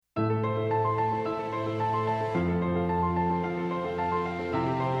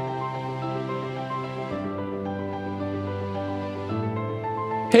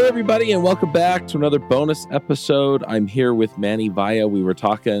Hey, everybody, and welcome back to another bonus episode. I'm here with Manny Vaya. We were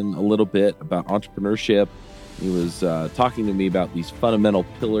talking a little bit about entrepreneurship. He was talking to me about these fundamental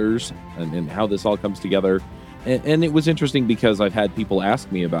pillars and how this all comes together. And it was interesting because I've had people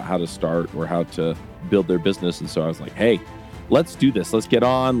ask me about how to start or how to build their business. And so I was like, hey, let's do this. Let's get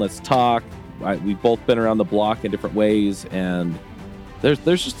on. Let's talk. We've both been around the block in different ways, and there's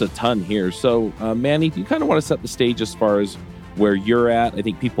just a ton here. So, Manny, do you kind of want to set the stage as far as where you're at? I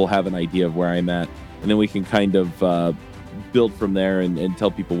think people have an idea of where I'm at, and then we can kind of build from there and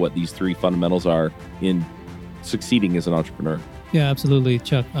tell people what these three fundamentals are in succeeding as an entrepreneur. Yeah, absolutely,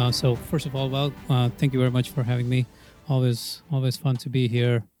 Chuck. So first of all, thank you very much for having me. Always fun to be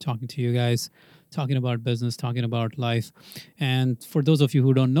here talking to you guys, talking about business, talking about life. And for those of you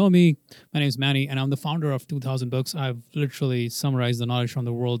who don't know me, my name is Manny, and I'm the founder of 2000 Books. I've literally summarized the knowledge from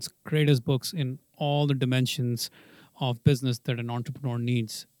the world's greatest books in all the dimensions of business that an entrepreneur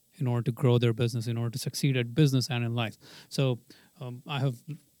needs in order to grow their business, in order to succeed at business and in life. So I have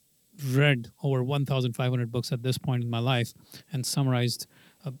read over 1,500 books at this point in my life and summarized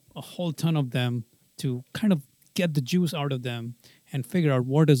a whole ton of them to kind of get the juice out of them and figure out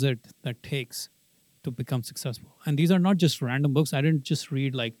what is it that takes to become successful. And these are not just random books. I didn't just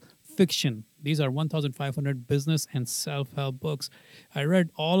read like fiction. These are 1,500 business and self-help books. I read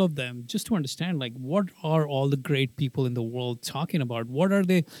all of them just to understand like what are all the great people in the world talking about? What are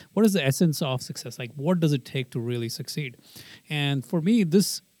they? What is the essence of success? Like what does it take to really succeed? And for me,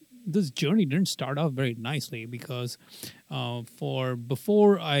 this journey didn't start off very nicely because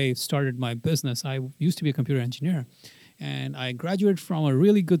before I started my business, I used to be a computer engineer, and I graduated from a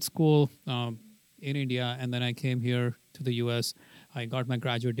really good school in India, and then I came here to the U.S. I got my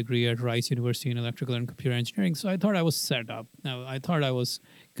graduate degree at Rice University in electrical and computer engineering. So I thought I was set up. Now, I thought I was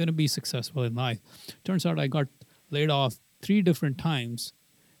going to be successful in life. Turns out I got laid off 3 different times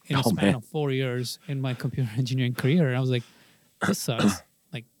in a span of 4 years in my computer engineering career. And I was like, this sucks.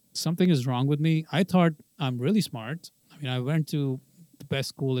 Like, something is wrong with me. I thought I'm really smart. I mean, I went to the best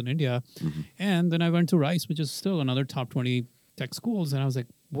school in India. Mm-hmm. And then I went to Rice, which is still another top 20 tech schools. And I was like,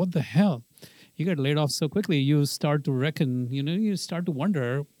 what the hell? You get laid off so quickly, you start to reckon, you start to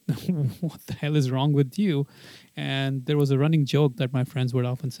wonder what the hell is wrong with you. And there was a running joke that my friends would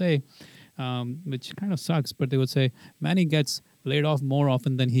often say, which kind of sucks, but they would say, Manny gets laid off more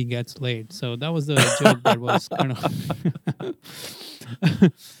often than he gets laid. So that was the joke that was kind of...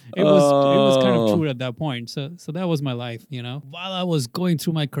 it was kind of true at that point. So that was my life, While I was going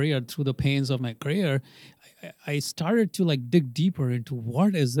through my career, through the pains of my career, I started to like dig deeper into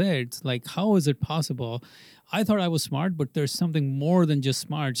what is it? Like, how is it possible? I thought I was smart, but there's something more than just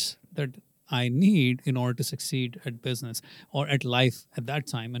smarts that I need in order to succeed at business or at life at that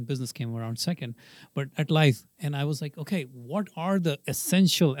time. And business came around second, but at life. And I was like, okay, what are the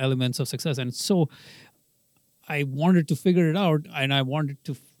essential elements of success? And so I wanted to figure it out, and I wanted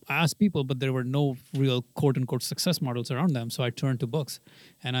to ask people, but there were no real quote-unquote success models around them. So I turned to books,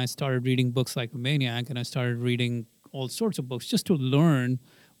 and I started reading books like a maniac, and I started reading all sorts of books just to learn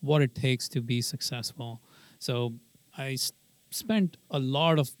what it takes to be successful. So I spent a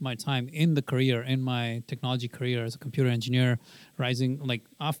lot of my time in my technology career as a computer engineer, rising like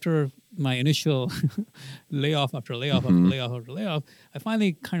after my initial layoff after layoff after layoff after layoff. I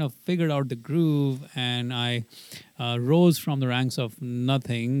finally kind of figured out the groove, and I rose from the ranks of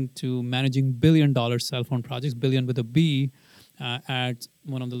nothing to managing billion-dollar cell phone projects, billion with a B, at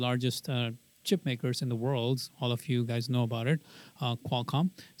one of the largest chip makers in the world. All of you guys know about it, Qualcomm.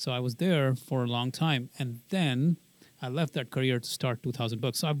 So I was there for a long time, and then I left that career to start 2000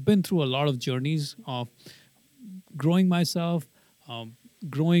 Books. So I've been through a lot of journeys of growing myself,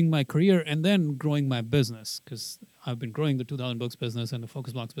 growing my career, and then growing my business, because I've been growing the 2000 Books business and the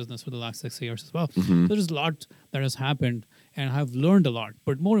Focus Blocks business for the last 6 years as well. Mm-hmm. So there's a lot that has happened, and I've learned a lot.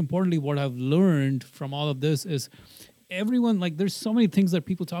 But more importantly, what I've learned from all of this is everyone, like, there's so many things that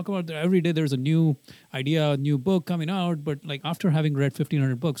people talk about. Every day there's a new idea, a new book coming out. But like after having read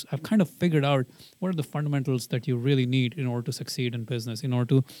 1,500 books, I've kind of figured out what are the fundamentals that you really need in order to succeed in business, in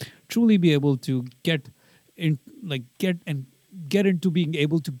order to truly be able to get into being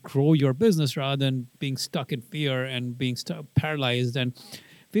able to grow your business rather than being stuck in fear and being paralyzed and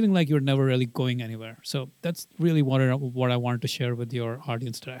feeling like you're never really going anywhere. So that's really what I wanted to share with your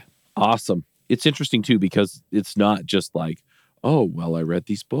audience today. Awesome. It's interesting too, because it's not just like, oh, well, I read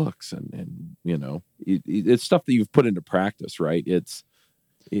these books and it's stuff that you've put into practice, right? It's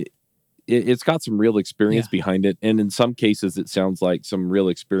got some real experience behind it. And in some cases, it sounds like some real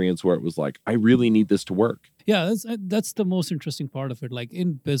experience where it was like, I really need this to work. Yeah, that's the most interesting part of it. Like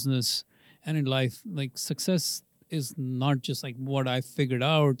in business and in life, like success is not just like what I figured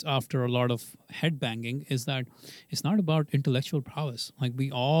out after a lot of head banging, is that it's not about intellectual prowess. Like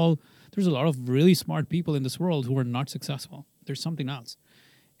there's a lot of really smart people in this world who are not successful. There's something else.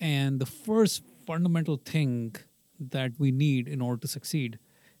 And the first fundamental thing that we need in order to succeed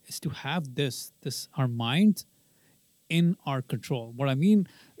is to have this our mind in our control. What I mean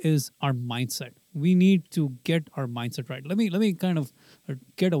is our mindset. We need to get our mindset right. Let me kind of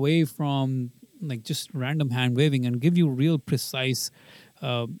get away from like just random hand waving and give you real precise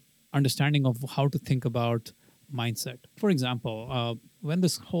uh, understanding of how to think about mindset. For example, when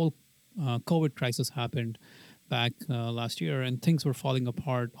this whole COVID crisis happened back last year, and things were falling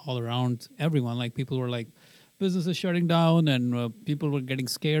apart all around everyone. Like people were like, businesses shutting down, and people were getting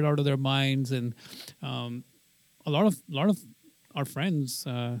scared out of their minds, and um, a lot of our friends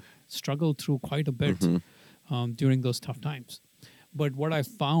struggled through quite a bit during those tough times. But what I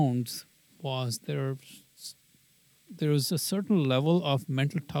found was there was a certain level of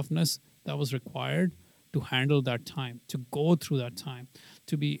mental toughness that was required to handle that time, to go through that time,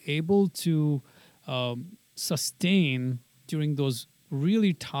 to be able to sustain during those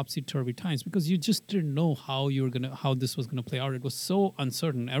really topsy turvy times, because you just didn't know how this was gonna play out. It was so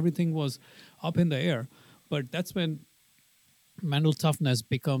uncertain. Everything was up in the air. But that's when mental toughness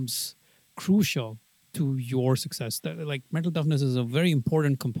becomes crucial to your success. Like mental toughness is a very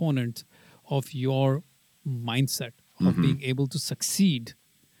important component of your mindset of being able to succeed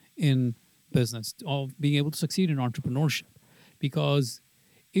in business, of being able to succeed in entrepreneurship. Because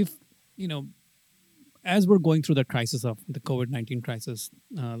if, you know, as we're going through the crisis of the COVID-19 crisis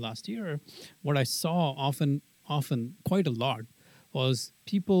last year, what I saw often quite a lot was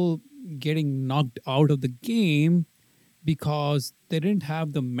people getting knocked out of the game because they didn't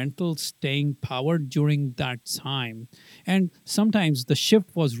have the mental staying power during that time. And sometimes the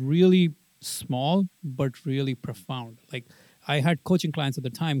shift was really small, but really profound. Like I had coaching clients at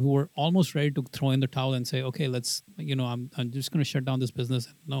the time who were almost ready to throw in the towel and say, okay, I'm just going to shut down this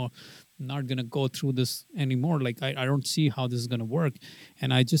business. No, I'm not going to go through this anymore. Like I don't see how this is going to work.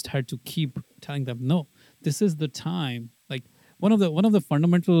 And I just had to keep telling them, no, this is the time. Like one of the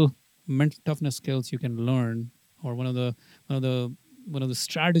fundamental mental toughness skills you can learn, or one of the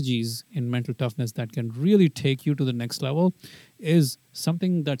strategies in mental toughness that can really take you to the next level, is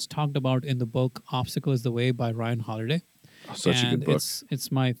something that's talked about in the book Obstacle is the Way by Ryan Holiday. Such a good book.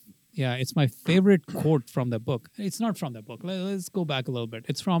 It's my favorite quote from the book. It's not from the book. Let's go back a little bit.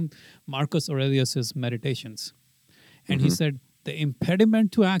 It's from Marcus Aurelius's Meditations. And he said, the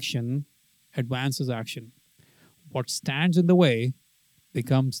impediment to action advances action. What stands in the way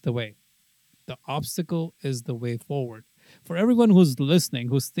becomes the way. The obstacle is the way forward. For everyone who's listening,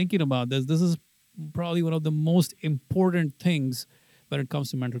 who's thinking about this is probably one of the most important things when it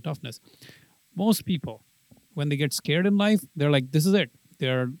comes to mental toughness. Most people, when they get scared in life, they're like, this is it.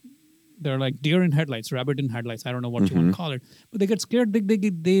 They're like deer in headlights, rabbit in headlights. I don't know what you want to call it. But they get scared,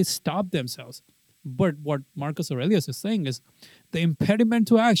 they stop themselves. But what Marcus Aurelius is saying is, the impediment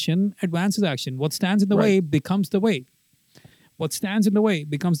to action advances action. What stands in the way becomes the way. What stands in the way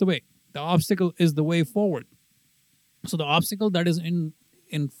becomes the way. The obstacle is the way forward. So the obstacle that is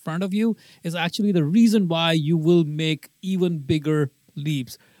in front of you is actually the reason why you will make even bigger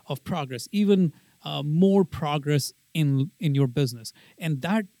leaps of progress, even more progress in your business. And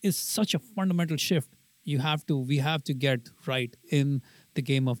that is such a fundamental shift we have to get right in the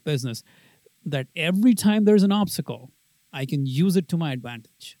game of business, that every time there's an obstacle, I can use it to my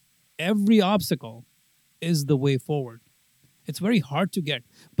advantage. Every obstacle is the way forward. It's very hard to get,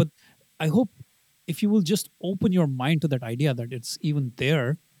 but I hope if you will just open your mind to that idea that it's even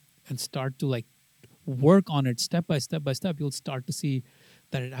there and start to like work on it step by step by step, you'll start to see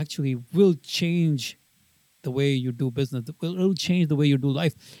that it actually will change the way you do business. It will change the way you do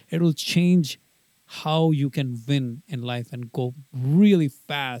life. It will change how you can win in life and go really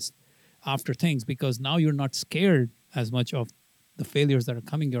fast after things, because now you're not scared as much of the failures that are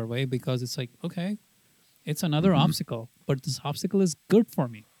coming your way, because it's like, okay, it's another obstacle, but this obstacle is good for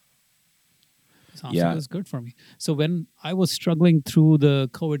me. This obstacle is good for me. So when I was struggling through the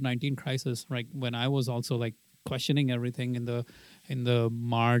COVID-19 crisis, right, when I was also like questioning everything in the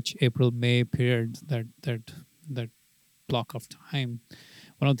March, April, May period, that block of time,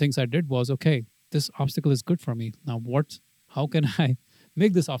 one of the things I did was, okay, this obstacle is good for me. Now how can I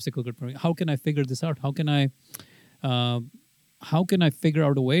make this obstacle good for me? How can I figure this out? How can I figure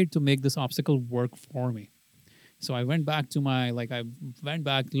out a way to make this obstacle work for me? So I went back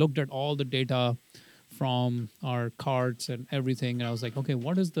looked at all the data from our cards and everything, and I was like, okay,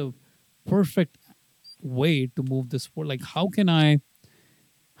 what is the perfect way to move this forward? Like, how can I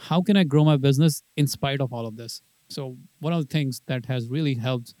grow my business in spite of all of this? So one of the things that has really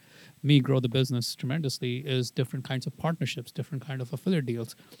helped me grow the business tremendously is different kinds of partnerships, different kind of affiliate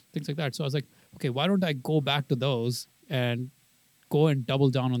deals, things like that. So I was like, okay, why don't I go back to those and go and double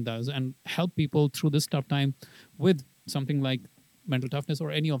down on those and help people through this tough time with something like mental toughness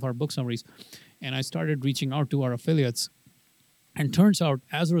or any of our book summaries. And I started reaching out to our affiliates. And turns out,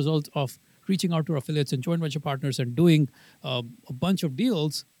 as a result of reaching out to our affiliates and joint venture partners and doing a bunch of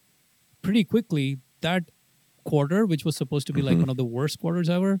deals pretty quickly, that quarter, which was supposed to be like one of the worst quarters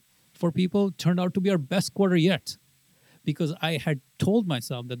ever for people, turned out to be our best quarter yet. Because I had told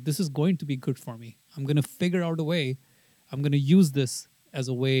myself that this is going to be good for me. I'm going to figure out a way. I'm going to use this as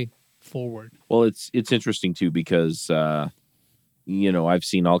a way forward. Well, it's interesting too because I've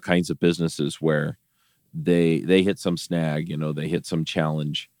seen all kinds of businesses where they hit some snag, they hit some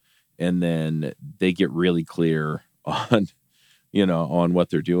challenge, and then they get really clear on on what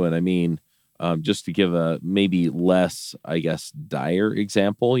they're doing. I mean, just to give a maybe less, I guess, dire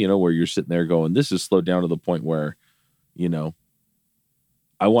example, where you're sitting there going, this is slowed down to the point where,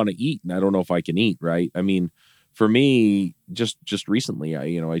 I want to eat and I don't know if I can eat, right? I mean, for me, just recently,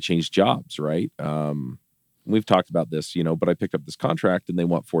 I changed jobs, right? We've talked about this, but I picked up this contract and they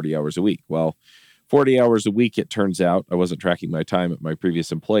want 40 hours a week. Well, 40 hours a week, it turns out, I wasn't tracking my time at my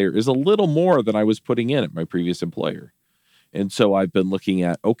previous employer, is a little more than I was putting in at my previous employer. And so I've been looking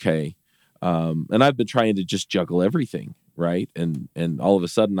at, okay, and I've been trying to just juggle everything, right? And all of a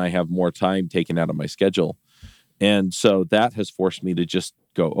sudden I have more time taken out of my schedule. And so that has forced me to just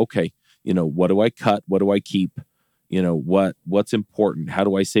go, okay, what do I cut? What do I keep? What's important? How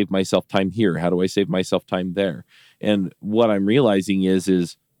do I save myself time here? How do I save myself time there? And what I'm realizing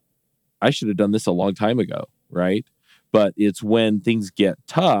is I should have done this a long time ago, right? But it's when things get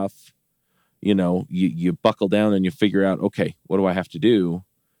tough, you buckle down and you figure out, okay, what do I have to do?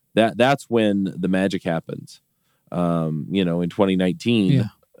 That's when the magic happens. In 2019,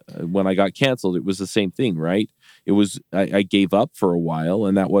 when I got canceled, it was the same thing, right? It was, I gave up for a while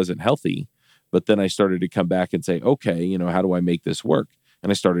and that wasn't healthy. But then I started to come back and say, okay, how do I make this work?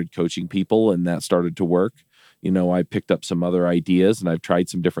 And I started coaching people and that started to work. I picked up some other ideas and I've tried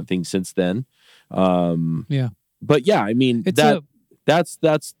some different things since then. But yeah, I mean, that's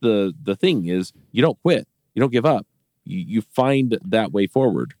the thing is you don't quit. You don't give up. You find that way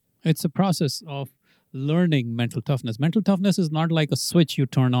forward. It's a process of learning mental toughness. Mental toughness is not like a switch you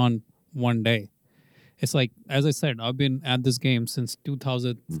turn on one day. It's like, as I said, I've been at this game since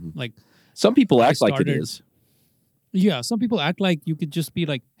 2000. Like, some people act like it is. Yeah, some people act like you could just be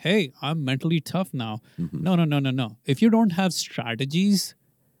like, hey, I'm mentally tough now. No. If you don't have strategies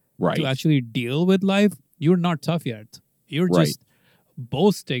to actually deal with life, you're not tough yet. You're just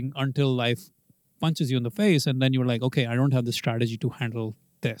boasting until life punches you in the face. And then you're like, okay, I don't have the strategy to handle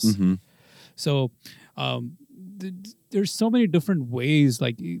this. So there's so many different ways,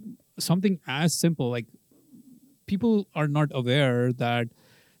 like something as simple, like people are not aware that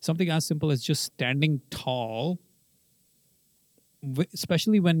something as simple as just standing tall,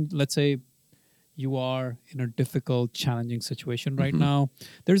 especially when, let's say, you are in a difficult, challenging situation right now.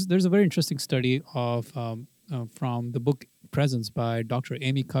 There's a very interesting study of from the book Presence by Dr.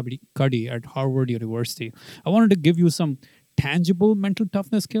 Amy Cuddy at Harvard University. I wanted to give you some tangible mental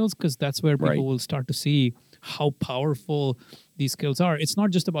toughness skills because that's where people will start to see how powerful these skills are. It's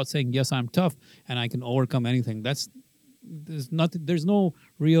not just about saying, yes, I'm tough and I can overcome anything. There's no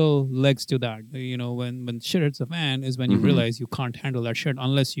real legs to that. When shit hits the fan is when you realize you can't handle that shit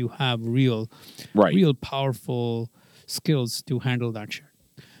unless you have real powerful skills to handle that shit.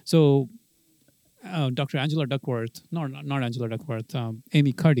 So Dr. Angela Duckworth, not Angela Duckworth,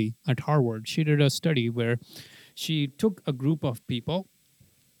 Amy Cuddy at Harvard, she did a study where she took a group of people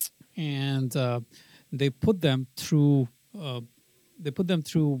and they put them through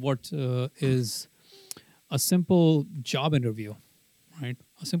what is a simple job interview, right?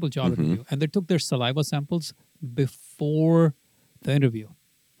 A simple job interview. And they took their saliva samples before the interview,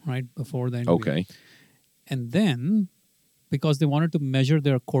 right? Before the interview. Okay. And then, because they wanted to measure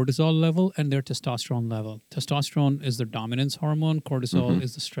their cortisol level and their testosterone level. Testosterone is the dominance hormone. Cortisol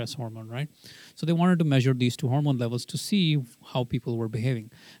is the stress hormone, right? So they wanted to measure these two hormone levels to see how people were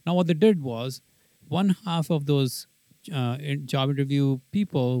behaving. Now, what they did was one half of those job interview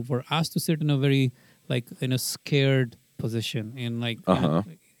people were asked to sit in a very, in a scared position,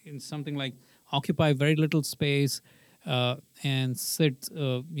 in something like occupy very little space, and sit,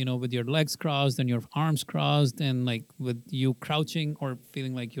 with your legs crossed and your arms crossed, and with you crouching or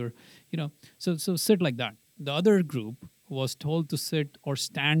feeling like you're, so sit like that. The other group was told to sit or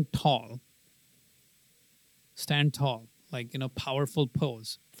stand tall, like in a powerful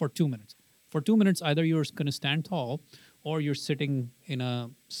pose for 2 minutes. For 2 minutes, either you're going to stand tall or you're sitting in a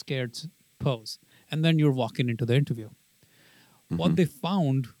scared pose. And then you're walking into the interview. What they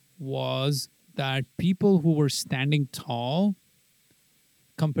found was that people who were standing tall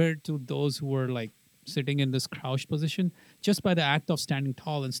compared to those who were like sitting in this crouched position, just by the act of standing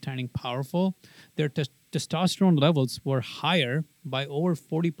tall and standing powerful, their testosterone levels were higher by over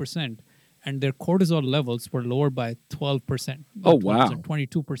 40%, and their cortisol levels were lower by 12%. Oh, wow.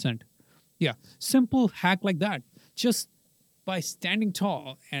 22%. Yeah. Simple hack like that. Just by standing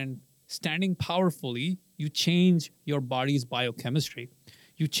tall and standing powerfully, you change your body's biochemistry.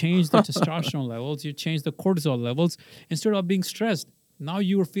 You change the testosterone levels, you change the cortisol levels. Instead of being stressed, now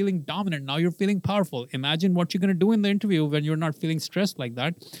you're feeling dominant. Now you're feeling powerful. Imagine what you're going to do in the interview when you're not feeling stressed like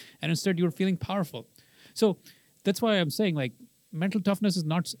that. And instead, you're feeling powerful. So that's why I'm saying, like, mental toughness is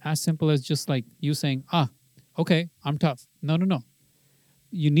not as simple as just like you saying, okay, I'm tough. No, no, no.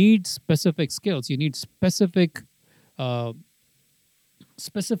 You need specific skills. You need specific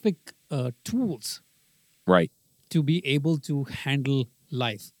tools Right. to be able to handle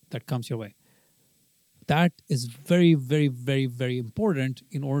life that comes your way. That is very, very, very, very important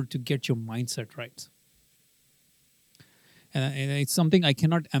in order to get your mindset right. And it's something I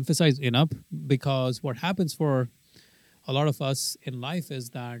cannot emphasize enough, because what happens for a lot of us in life is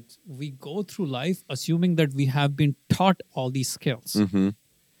that we go through life assuming that we have been taught all these skills.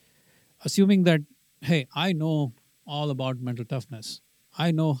 Assuming that, hey, I know all about mental toughness.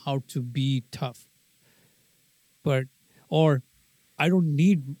 I know how to be tough. Or I don't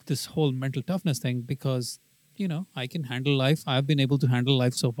need this whole mental toughness thing because, I can handle life. I've been able to handle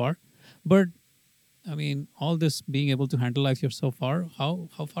life so far. But, I mean, all this being able to handle life here so far, how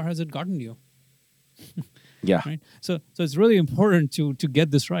far has it gotten you? Yeah. Right. So it's really important to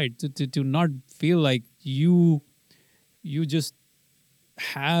get this right, to not feel like you just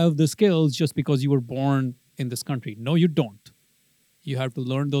have the skills just because you were born in this country. No, you don't. You have to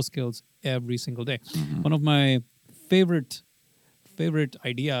learn those skills every single day. One of my favorite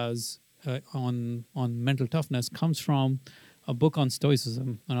ideas on mental toughness comes from a book on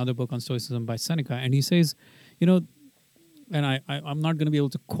Stoicism, another book on Stoicism by Seneca, and he says, and I'm not going to be able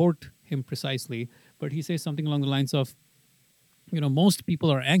to quote him precisely, but he says something along the lines of, most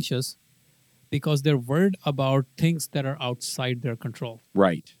people are anxious because they're worried about things that are outside their control.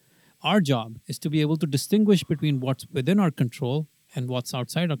 Right. Our job is to be able to distinguish between what's within our control and what's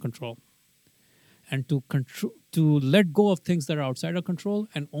outside our control, and to let go of things that are outside our control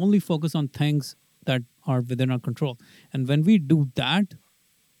and only focus on things that are within our control. And when we do that,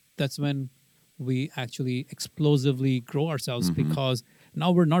 that's when we actually explosively grow ourselves, because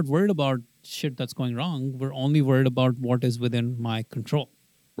now we're not worried about shit that's going wrong. We're only worried about what is within my control.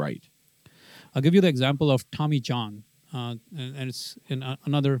 Right. I'll give you the example of Tommy John, and it's in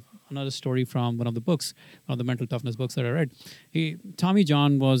another story from one of the books, one of the mental toughness books that I read. Tommy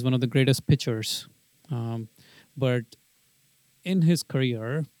John was one of the greatest pitchers, but in his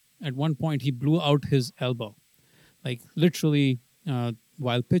career, at one point he blew out his elbow, like literally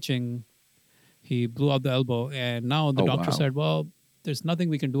while pitching, he blew out the elbow, and now the doctor said, "Well, there's nothing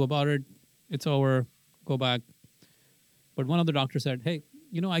we can do about it. It's over. Go back." But one of the doctors said, "Hey,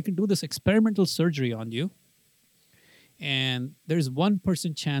 I can do this experimental surgery on you, and there's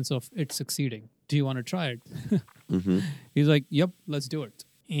 1% chance of it succeeding. Do you want to try it?" He's like, "Yep, let's do it."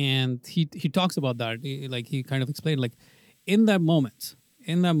 And he talks about that. He kind of explained, like, in that moment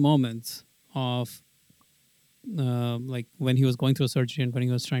of like when he was going through a surgery and when he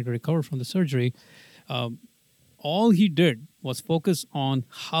was trying to recover from the surgery, all he did was focus on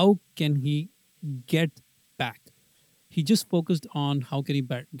how can he get back. He just focused on how can he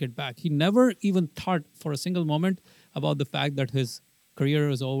get back. He never even thought for a single moment about the fact that his career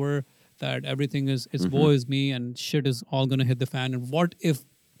is over, that everything is woe is me and shit is all going to hit the fan. And what if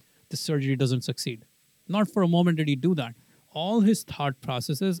the surgery doesn't succeed? Not for a moment did he do that. All his thought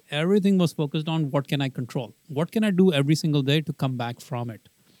processes, everything was focused on what can I control? What can I do every single day to come back from it?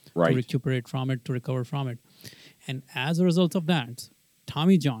 Right. To recuperate from it, to recover from it. And as a result of that,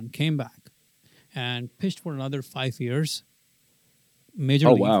 Tommy John came back and pitched for another 5 years, Major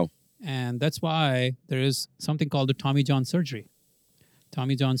League. Wow. And that's why there is something called the Tommy John surgery.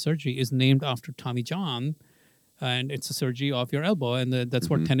 Tommy John surgery is named after Tommy John, and it's a surgery of your elbow. And that's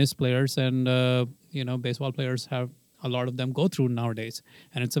what tennis players and baseball players have, a lot of them go through nowadays.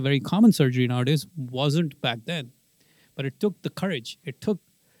 And it's a very common surgery nowadays. Wasn't back then. But it took the courage. It took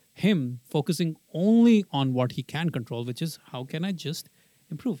him focusing only on what he can control, which is how can I just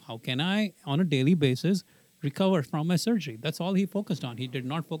improve? How can I, on a daily basis, recover from my surgery? That's all he focused on. He did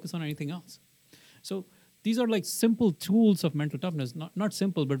not focus on anything else. So these are like simple tools of mental toughness. Not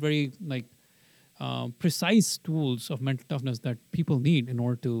simple, but very like precise tools of mental toughness that people need in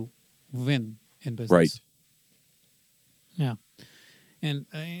order to win in business. Right. Yeah.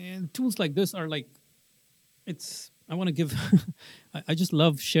 And tools like this are like, I want to give, I just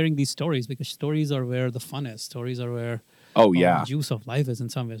love sharing these stories because stories are where the fun is. Stories are where Oh, the yeah. juice of life is in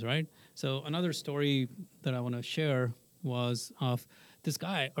some ways, right? So another story that I want to share was of this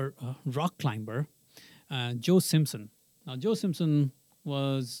guy, or rock climber, Joe Simpson. Now, Joe Simpson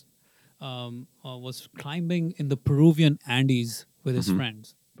was climbing in the Peruvian Andes with his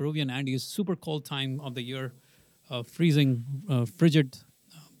friends. Peruvian Andes, super cold time of the year, freezing, frigid,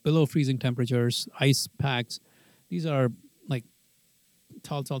 below freezing temperatures, ice packs. These are like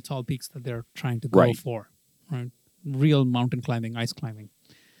tall peaks that they're trying to go Right. for, right? Real mountain climbing, ice climbing.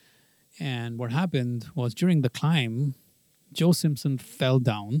 And what happened was during the climb, Joe Simpson fell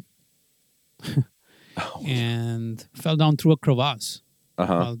down and fell down through a crevasse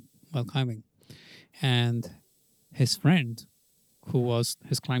while climbing. And his friend, who was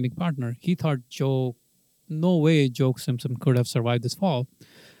his climbing partner, he thought no way Joe Simpson could have survived this fall.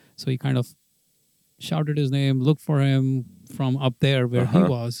 So he kind of shouted his name, looked for him from up there where he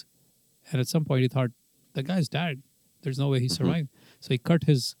was. And at some point he thought, the guy's dead. There's no way he survived. So he cut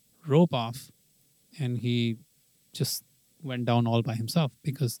his rope off and he just went down all by himself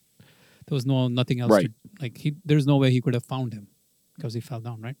because there was nothing else. Right. There's no way he could have found him because he fell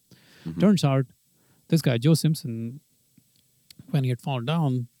down, right? Turns out this guy, Joe Simpson, when he had fallen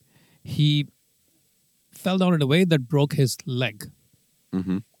down, he fell down in a way that broke his leg.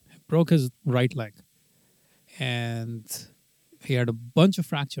 Broke his right leg. And he had a bunch of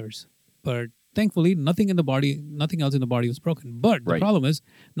fractures. But thankfully, nothing else in the body was broken. But the problem is,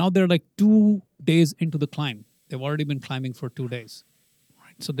 now they're like 2 days into the climb. They've already been climbing for 2 days.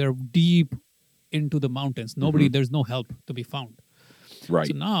 Right? So they're deep into the mountains. There's no help to be found. Right.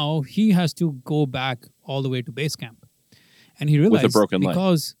 So now he has to go back all the way to base camp. And he realized with a broken leg.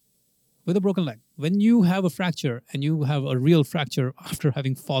 With a broken leg. When you have a fracture and you have a real fracture after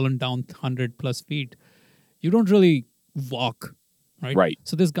having fallen down 100 plus feet, you don't really walk, right? Right.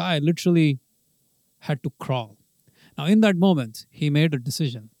 So this guy literally had to crawl. Now, in that moment, he made a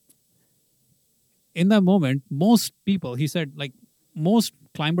decision. In that moment, most people, he said, like most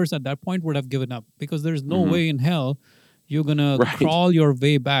climbers at that point would have given up because there's no way in hell you're going to crawl your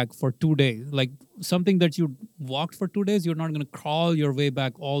way back for 2 days. Like something that you walked for 2 days, you're not going to crawl your way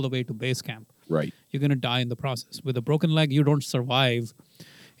back all the way to base camp. Right. You're going to die in the process. With a broken leg, you don't survive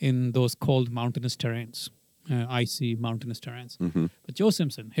in those cold mountainous terrains, icy mountainous terrains. But Joe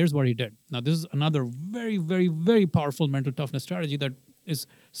Simpson, here's what he did. Now, this is another very, very, very powerful mental toughness strategy that is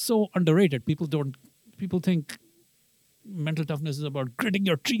so underrated. People think mental toughness is about gritting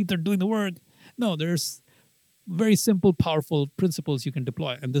your teeth or doing the work. No, there's very simple, powerful principles you can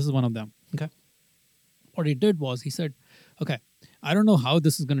deploy, and this is one of them. Okay. What he did was he said, okay, I don't know how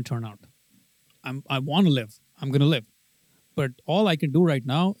this is going to turn out. I want to live. I'm going to live. But all I can do right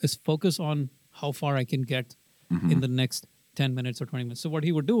now is focus on how far I can get in the next 10 minutes or 20 minutes. So what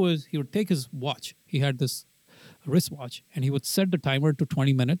he would do is he would take his watch. He had this wristwatch, and he would set the timer to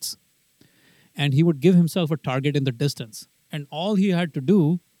 20 minutes, and he would give himself a target in the distance. And all he had to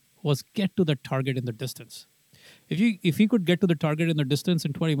do was get to the target in the distance. If he could get to the target in the distance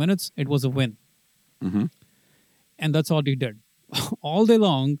in 20 minutes, it was a win. And that's all he did. All day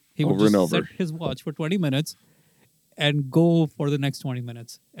long, he would just set his watch for 20 minutes and go for the next 20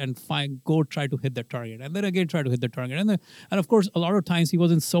 minutes and go try to hit the target. And then again, try to hit the target. And of course, a lot of times he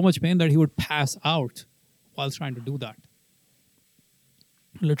was in so much pain that he would pass out while trying to do that.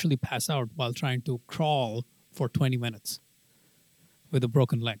 Literally pass out while trying to crawl for 20 minutes with a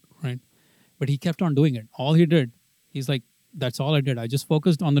broken leg, right? But he kept on doing it. All he did, he's like, that's all I did. I just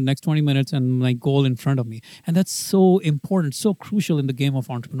focused on the next 20 minutes and my goal in front of me. And that's so important, so crucial in the game of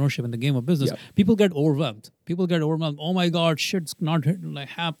entrepreneurship, in the game of business. Yep. People get overwhelmed. Oh my God, shit's not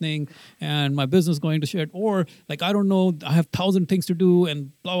happening and my business going to shit. Or like, I don't know, I have 1,000 things to do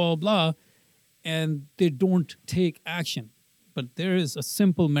and blah, blah, blah. And they don't take action. But there is a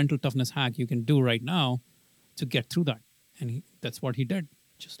simple mental toughness hack you can do right now to get through that. And that's what he did.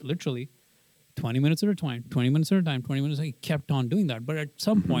 Just literally 20 minutes at a time, 20 minutes at a time, 20 minutes. He kept on doing that. But at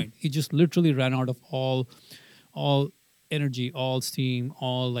some point, he just literally ran out of all energy, all steam,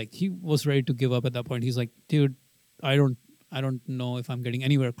 he was ready to give up at that point. He's like, dude, I don't know if I'm getting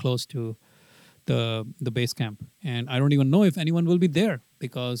anywhere close to the base camp. And I don't even know if anyone will be there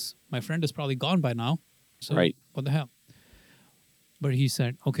because my friend is probably gone by now. So what the hell? But he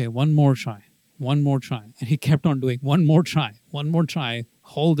said, okay, one more try. And he kept on doing one more try,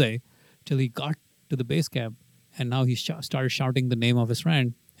 whole day till he got to the base camp. And now he started shouting the name of his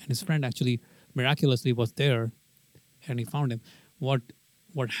friend. And his friend actually miraculously was there, and he found him. What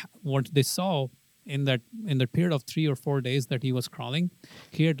what they saw in that period of 3 or 4 days that he was crawling,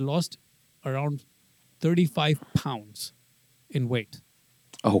 he had lost around 35 pounds in weight.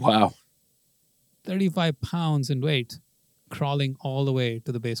 Oh, wow. 35 pounds in weight, crawling all the way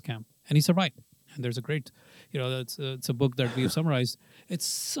to the base camp, and he survived. And there's a great, it's a book that we've summarized. It's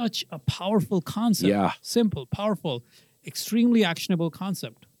such a powerful concept. Yeah. Simple, powerful, extremely actionable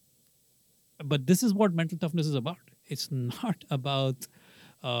concept. But this is what mental toughness is about. It's not about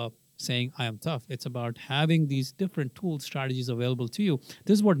saying I am tough. It's about having these different tools, strategies available to you.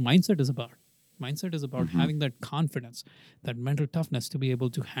 This is what mindset is about. Mindset is about having that confidence, that mental toughness to be able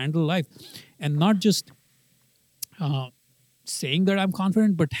to handle life, and not just saying that I'm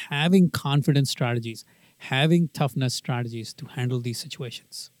confident, but having confidence strategies, having toughness strategies to handle these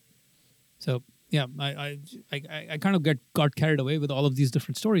situations. So yeah, I kind of got carried away with all of these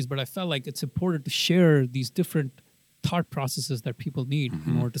different stories, but I felt like it's important to share these different thought processes that people need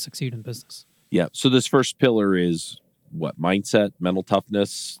in order to succeed in business. Yeah. So this first pillar is what? Mindset, mental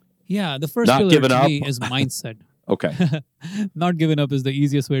toughness. Yeah, the first Not pillar giving to up. me is mindset. Okay. Not giving up is the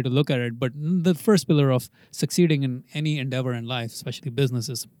easiest way to look at it, but the first pillar of succeeding in any endeavor in life, especially business,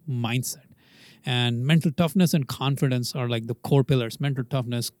 is mindset. And mental toughness and confidence are like the core pillars. Mental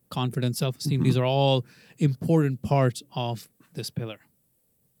toughness, confidence, self-esteem, these are all important parts of this pillar.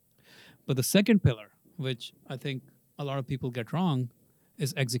 But the second pillar, which I think a lot of people get wrong,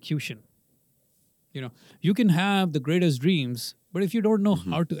 is execution. You can have the greatest dreams, but if you don't know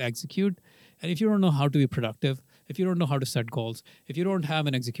how to execute, and if you don't know how to be productive, if you don't know how to set goals, if you don't have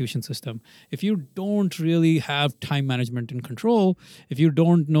an execution system, if you don't really have time management and control, if you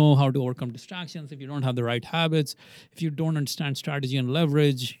don't know how to overcome distractions, if you don't have the right habits, if you don't understand strategy and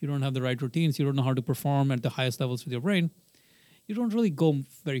leverage, you don't have the right routines, you don't know how to perform at the highest levels with your brain, you don't really go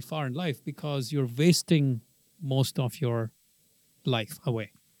very far in life because you're wasting most of your life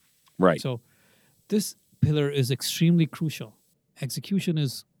away. Right. So this pillar is extremely crucial. Execution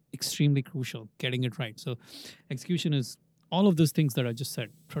is extremely crucial, getting it right. So execution is all of those things that I just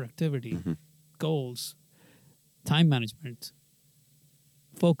said: productivity, goals, time management,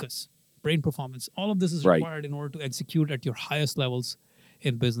 focus, brain performance. All of this is Right. required in order to execute at your highest levels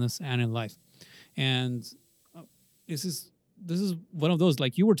in business and in life. And this is one of those,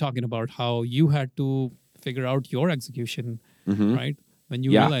 like you were talking about, how you had to figure out your execution, right? When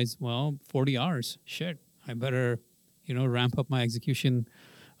you realize, well, 40 hours, shit, I better, ramp up my execution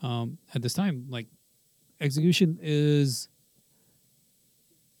at this time. Like, execution is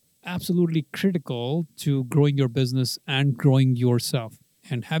absolutely critical to growing your business and growing yourself.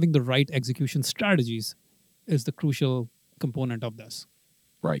 And having the right execution strategies is the crucial component of this.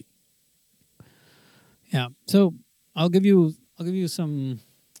 Right. Yeah. So I'll give you some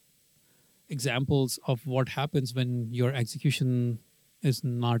examples of what happens when your execution is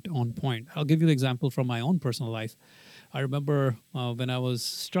not on point. I'll give you the example from my own personal life. I remember when I was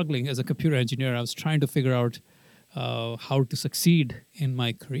struggling as a computer engineer, I was trying to figure out how to succeed in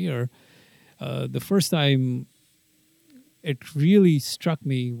my career. The first time it really struck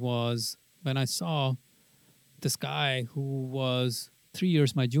me was when I saw this guy who was 3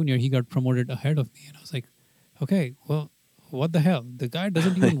 years my junior. He got promoted ahead of me. And I was like, okay, well, what the hell? The guy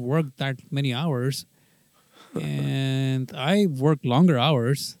doesn't even work that many hours. And I work longer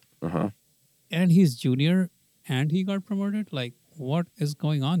hours. And he's junior and he got promoted. Like, what is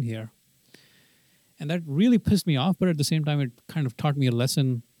going on here? And that really pissed me off. But at the same time, it kind of taught me a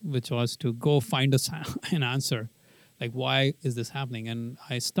lesson, which was to go find an answer. Like, why is this happening? And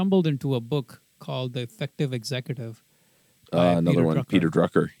I stumbled into a book called The Effective Executive. Another one, Peter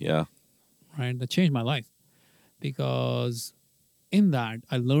Drucker. Yeah. Right. That changed my life. Because in that,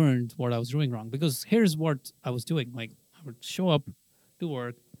 I learned what I was doing wrong. Because here's what I was doing. Like, I would show up to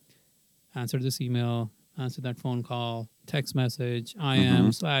work, answer this email, answer that phone call, text message,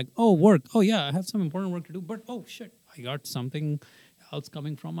 IM, Slack. Oh, work. Oh, yeah, I have some important work to do. But, oh, shit, I got something else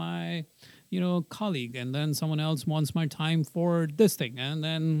coming from my, colleague. And then someone else wants my time for this thing. And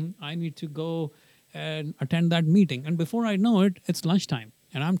then I need to go and attend that meeting. And before I know it, it's lunchtime.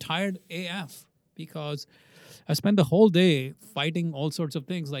 And I'm tired AF because I spent the whole day fighting all sorts of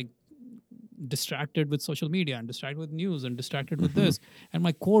things, like distracted with social media and distracted with news and distracted with this. And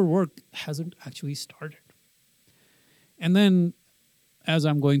my core work hasn't actually started. And then as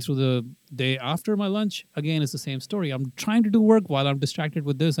I'm going through the day after my lunch, again, it's the same story. I'm trying to do work while I'm distracted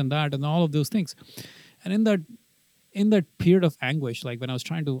with this and that and all of those things. And in that period of anguish, like when I was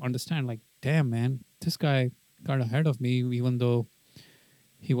trying to understand, like, damn, man, this guy got ahead of me, even though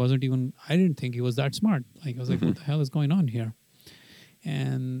he wasn't even, I didn't think he was that smart. Like, I was like, what the hell is going on here?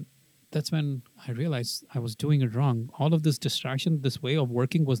 And that's when I realized I was doing it wrong. All of this distraction, this way of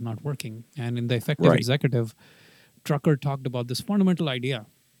working was not working. And in the Effective Right. Executive, Drucker talked about this fundamental idea.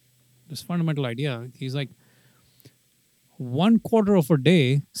 He's like, 1/4 of a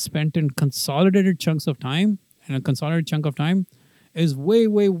day spent in consolidated chunks of time, and a consolidated chunk of time is way,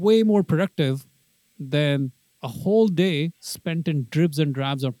 way, way more productive than a whole day spent in dribs and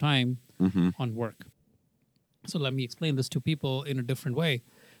drabs of time on work. So let me explain this to people in a different way.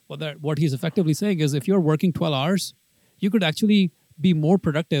 What he's effectively saying is, if you're working 12 hours, you could actually be more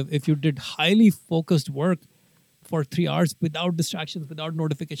productive if you did highly focused work for 3 hours without distractions, without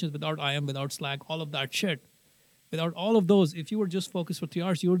notifications, without IM, without Slack, all of that shit. Without all of those, if you were just focused for 3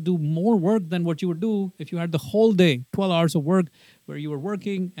 hours, you would do more work than what you would do if you had the whole day, 12 hours of work, where you were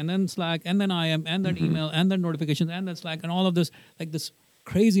working and then Slack and then IM and then email and then notifications and then Slack and all of this, like this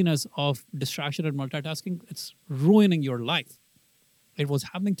craziness of distraction and multitasking. It's ruining your life. It was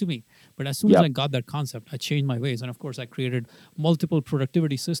happening to me. But as soon as I got that concept, I changed my ways. And of course, I created multiple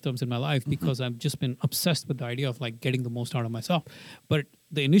productivity systems in my life because I've just been obsessed with the idea of like getting the most out of myself. But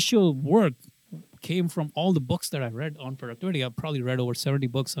the initial work came from all the books that I read on productivity. I've probably read over 70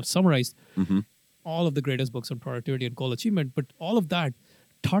 books. I've summarized all of the greatest books on productivity and goal achievement. But all of that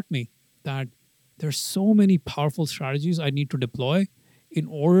taught me that there's so many powerful strategies I need to deploy in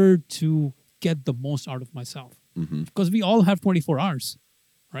order to get the most out of myself. Because we all have 24 hours,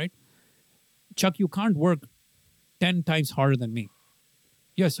 right? Chuck, you can't work 10 times harder than me.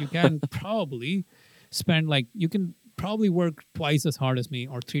 Yes, you can probably you can probably work twice as hard as me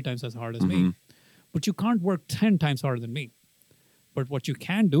or 3 times as hard as me, but you can't work 10 times harder than me. But what you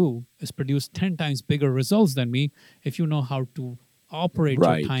can do is produce 10 times bigger results than me if you know how to operate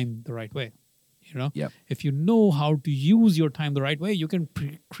your time the right way. If you know how to use your time the right way, you can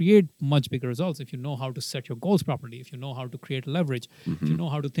create much bigger results. If you know how to set your goals properly, if you know how to create leverage, if you know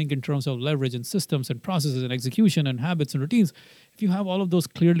how to think in terms of leverage and systems and processes and execution and habits and routines, if you have all of those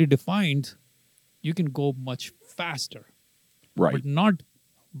clearly defined, you can go much faster. Right. But not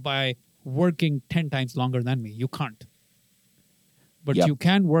by working 10 times longer than me. You can't. But you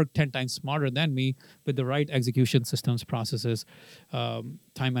can work 10 times smarter than me with the right execution systems, processes, time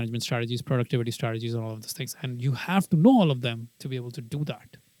management strategies, productivity strategies, and all of those things. And you have to know all of them to be able to do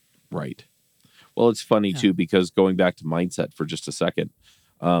that. Right. Well, it's funny, too, because going back to mindset for just a second,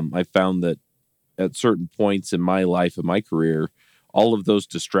 I found that at certain points in my life, in my career, all of those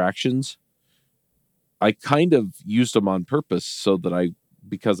distractions, I kind of used them on purpose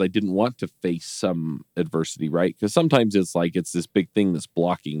because I didn't want to face some adversity, right? Because sometimes it's like it's this big thing that's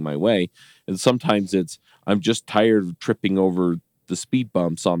blocking my way. And sometimes I'm just tired of tripping over the speed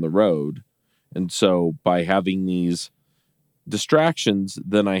bumps on the road. And so by having these distractions,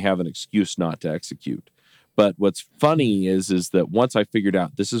 then I have an excuse not to execute. But what's funny is that once I figured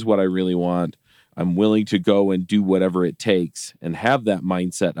out this is what I really want, I'm willing to go and do whatever it takes and have that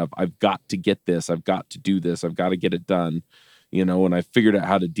mindset of I've got to get this, I've got to do this, I've got to get it done. And I figured out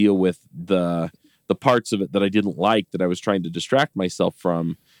how to deal with the parts of it that I didn't like, that I was trying to distract myself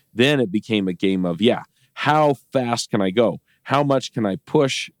from. Then it became a game of, how fast can I go? How much can I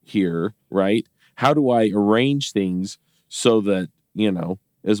push here, right? How do I arrange things so that,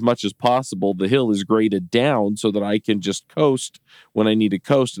 as much as possible, the hill is graded down so that I can just coast when I need to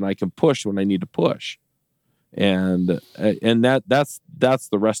coast and I can push when I need to push. And that's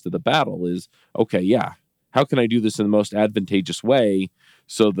the rest of the battle is, okay, how can I do this in the most advantageous way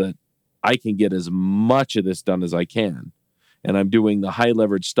so that I can get as much of this done as I can? And I'm doing the high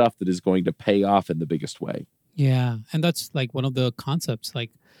leverage stuff that is going to pay off in the biggest way. Yeah. And that's like one of the concepts,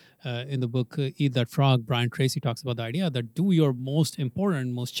 like in the book, Eat That Frog, Brian Tracy talks about the idea that do your most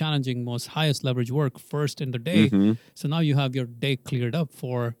important, most challenging, most highest leverage work first in the day. So now you have your day cleared up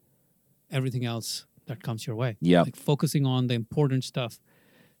for everything else that comes your way. Yeah. Like focusing on the important stuff.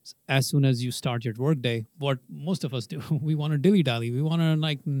 As soon as you start your workday, what most of us do, we want to dilly-dally. We want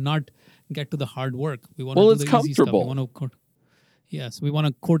to not get to the hard work. We want to do the easy stuff. We want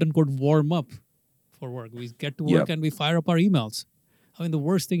to quote unquote warm up for work. We get to work and we fire up our emails. I mean, the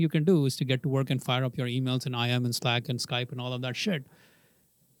worst thing you can do is to get to work and fire up your emails and IM and Slack and Skype and all of that shit.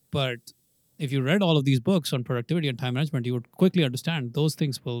 But if you read all of these books on productivity and time management, you would quickly understand those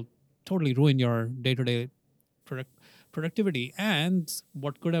things will totally ruin your day-to-day productivity, and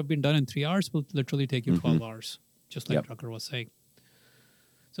what could have been done in 3 hours will literally take you 12 hours, just like Drucker was saying.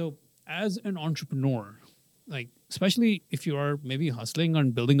 So as an entrepreneur, like especially if you are maybe hustling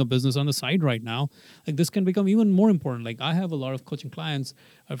and building a business on the side right now, like this can become even more important. Like I have a lot of coaching clients.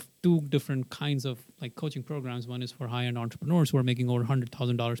 I have two different kinds of like coaching programs. One is for high-end entrepreneurs who are making over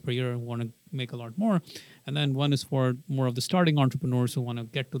 $100,000 per year and want to make a lot more, and then one is for more of the starting entrepreneurs who want to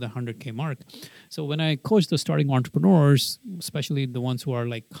get to the 100K mark. So when I coach the starting entrepreneurs, especially the ones who are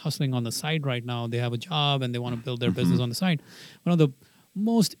like hustling on the side right now, they have a job and they want to build their business on the side. One of the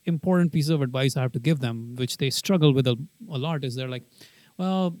most important piece of advice I have to give them, which they struggle with a lot, is they're like,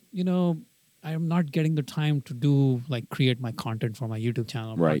 well, I'm not getting the time to do like create my content for my YouTube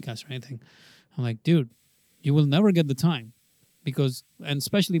channel or podcast or anything. I'm like, dude, you will never get the time because, and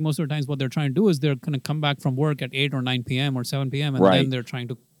especially most of the times what they're trying to do is they're going to come back from work at 8 or 9 p.m. or 7 p.m. and then they're trying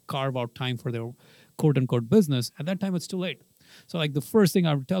to carve out time for their quote unquote business. At that time, it's too late. So like the first thing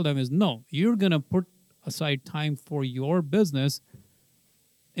I would tell them is, no, you're going to put aside time for your business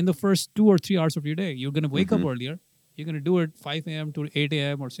in the first 2 or 3 hours of your day. You're going to wake up earlier. You're going to do it 5 a.m. to 8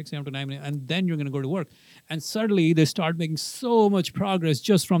 a.m. or 6 a.m. to 9 a.m. and then you're going to go to work. And suddenly they start making so much progress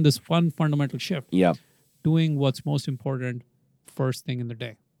just from this one fundamental shift. Yeah. Doing what's most important first thing in the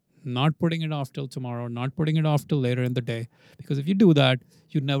day. Not putting it off till tomorrow, not putting it off till later in the day. Because if you do that,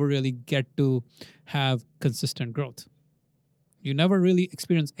 you never really get to have consistent growth. You never really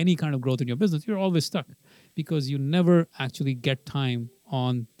experience any kind of growth in your business. You're always stuck because you never actually get time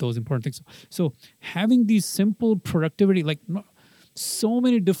on those important things. So having these simple productivity, like so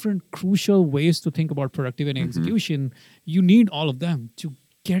many different crucial ways to think about productivity and execution, you need all of them to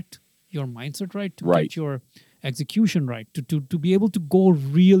get your mindset right, to get your execution right, to be able to go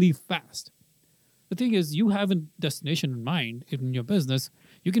really fast. The thing is, you have a destination in mind in your business.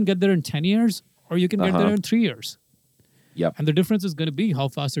 You can get there in 10 years or you can get there in 3 years. Yep. And the difference is going to be how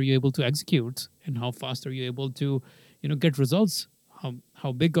fast are you able to execute and how fast are you able to, get results.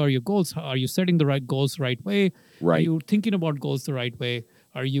 How big are your goals? Are you setting the right goals the right way? Right. Are you thinking about goals the right way?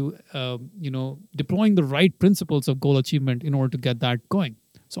 Are you, deploying the right principles of goal achievement in order to get that going?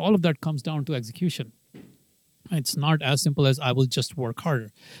 So all of that comes down to execution. It's not as simple as I will just work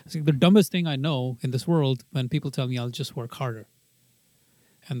harder. I think the dumbest thing I know in this world when people tell me I'll just work harder.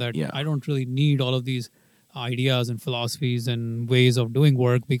 And that I don't really need all of these ideas and philosophies and ways of doing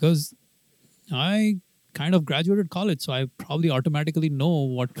work because I kind of graduated college, so I probably automatically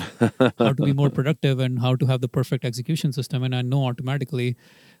know how to be more productive and how to have the perfect execution system, and I know automatically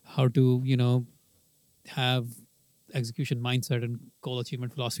how to have execution mindset and goal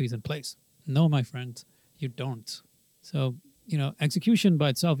achievement philosophies in place. No, my friends, you don't. So execution by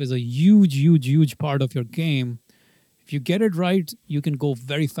itself is a huge part of your game. If you get it right, you can go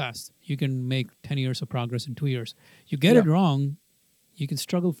very fast. You can make 10 years of progress in 2 years. You get it wrong, you can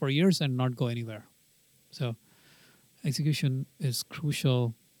struggle for years and not go anywhere. So execution is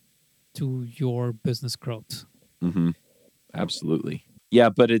crucial to your business growth. Absolutely. Yeah,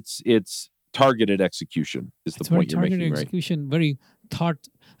 but it's targeted execution is the point you're making, right? Targeted execution, very thought,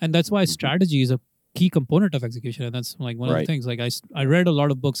 and that's why strategy is a key component of execution. And that's like one of the things. Like I read a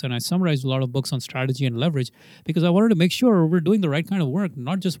lot of books and I summarized a lot of books on strategy and leverage because I wanted to make sure we're doing the right kind of work,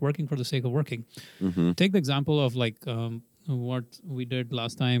 not just working for the sake of working. Take the example of like what we did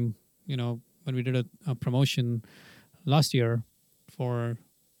last time, when we did a promotion last year for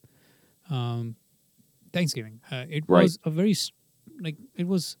Thanksgiving. It was a very, it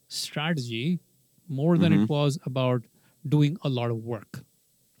was strategy more than it was about doing a lot of work.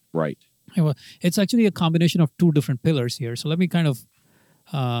 Right. It's actually a combination of two different pillars here. So let me kind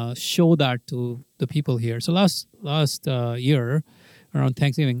of show that to the people here. So last year around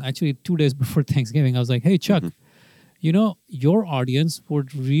Thanksgiving, actually 2 days before Thanksgiving, I was like, hey, Chuck, your audience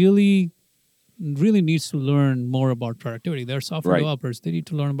would really needs to learn more about productivity. They're software developers. They need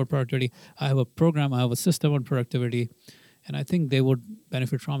to learn about productivity. I have a program. I have a system on productivity, and I think they would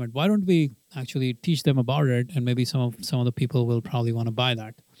benefit from it. Why don't we actually teach them about it? And maybe some of the people will probably want to buy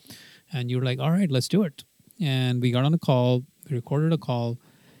that. And you're like, all right, let's do it. And we got on a call. We recorded a call,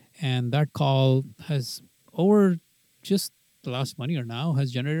 and that call has over just the last 1 year now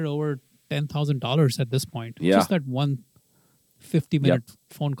has generated over $10,000 at this point. Yeah. Just that one 50-minute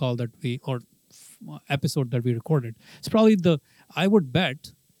phone call episode that we recorded. It's probably I would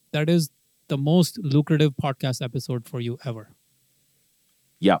bet that is the most lucrative podcast episode for you ever.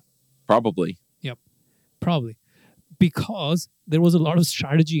 Yeah, probably. Yep, probably. Because there was a lot of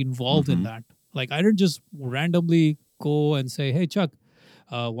strategy involved in that. Like I didn't just randomly go and say, hey, Chuck,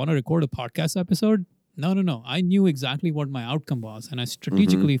 want to record a podcast episode? No. I knew exactly what my outcome was, and I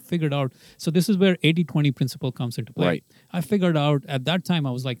strategically figured out. So this is where 80-20 principle comes into play. Right. I figured out at that time,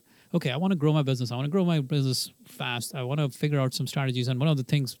 I was like, okay, I want to grow my business. I want to grow my business fast. I want to figure out some strategies. And one of the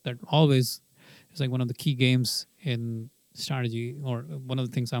things that always It's like one of the key games in strategy, or one of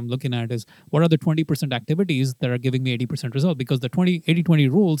the things I'm looking at is what are the 20% activities that are giving me 80% result, because the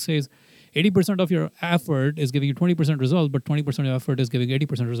 80-20 rule says 80% of your effort is giving you 20% result, but 20% of your effort is giving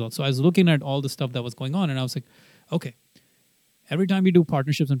 80% result. So I was looking at all the stuff that was going on, and I was like, okay, every time we do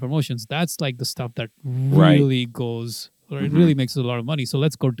partnerships and promotions, that's like the stuff that really goes, or it really makes us a lot of money. So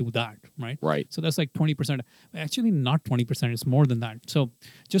let's go do that, right? Right. So that's like 20%. Actually, not 20%, it's more than that. So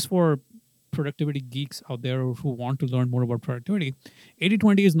just for productivity geeks out there who want to learn more about productivity,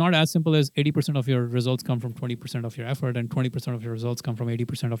 80-20 is not as simple as 80% of your results come from 20% of your effort and 20% of your results come from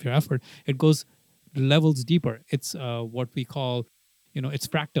 80% of your effort. It goes levels deeper. It's what we call, it's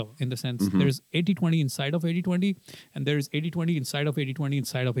fractal in the sense there's 80-20 inside of 80-20, and there's 80-20 inside of 80-20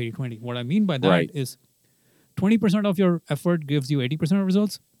 inside of 80-20. What I mean by that is 20% of your effort gives you 80% of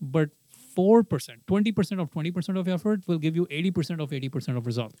results, but 4%, 20% of 20% of effort will give you 80% of 80% of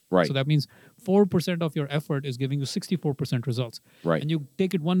results. Right. So that means 4% of your effort is giving you 64% results. Right. And you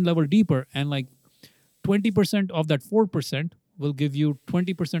take it one level deeper, and like 20% of that 4% will give you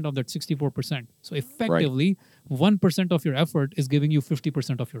 20% of that 64%. So effectively, 1% of your effort is giving you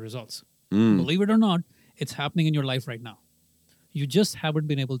 50% of your results. Believe it or not, it's happening in your life right now. You just haven't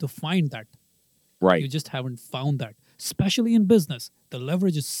been able to find that. Right. You just haven't found that. Especially in business, the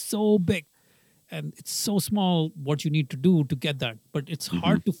leverage is so big and it's so small what you need to do to get that. But it's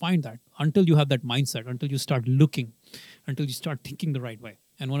hard to find that until you have that mindset, until you start looking, until you start thinking the right way.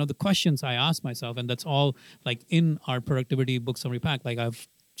 And one of the questions I ask myself, and that's all like in our productivity book summary pack, like I've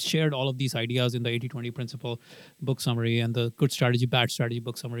shared all of these ideas in the 80-20 principle book summary and the good strategy, bad strategy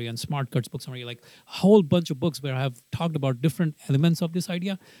book summary and smart cuts book summary, like a whole bunch of books where I have talked about different elements of this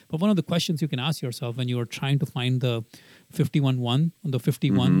idea. But one of the questions you can ask yourself when you are trying to find the 51-1, the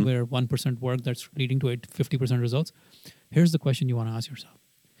 51 where 1% work that's leading to 50% results, here's the question you want to ask yourself.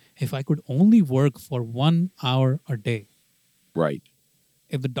 If I could only work for 1 hour a day, right?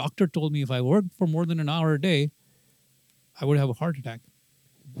 If the doctor told me if I worked for more than an hour a day, I would have a heart attack,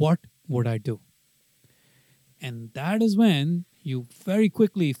 what would I do? And that is when you very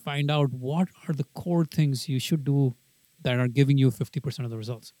quickly find out what are the core things you should do that are giving you 50% of the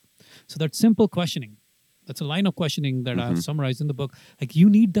results. So that simple questioning, that's a line of questioning that I have summarized in the book. Like you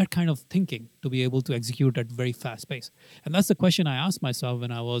need that kind of thinking to be able to execute at very fast pace. And that's the question I asked myself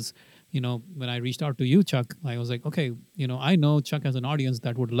when I was, when I reached out to you, Chuck. I was like, okay, I know Chuck has an audience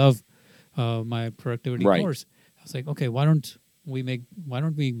that would love my productivity course. I was like, okay, why don't we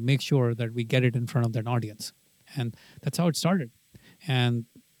make sure that we get it in front of that audience? And that's how it started. And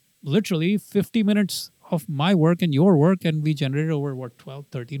literally 50 minutes of my work and your work, and we generated over $12,000,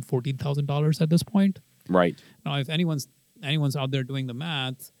 $13,000, $14,000 at this point. Right. Now, if anyone's out there doing the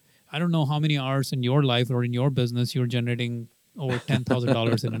math, I don't know how many hours in your life or in your business you're generating over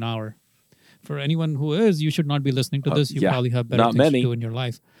 $10,000 in an hour. For anyone who is, you should not be listening to this. You probably have better things to do in your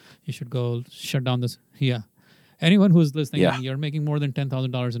life. You should go shut down this. Yeah. Anyone who's listening, and you're making more than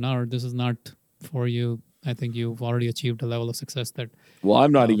 $10,000 an hour, this is not for you. I think you've already achieved a level of success that... Well,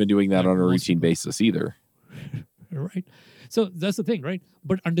 I'm not even doing that on a routine basis either. Right. So that's the thing, right?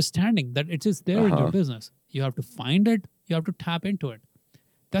 But understanding that it is there in your business, you have to find it, you have to tap into it.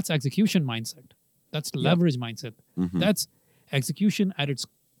 That's execution mindset. That's leverage mindset. That's execution at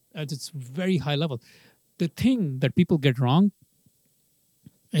its very high level. The thing that people get wrong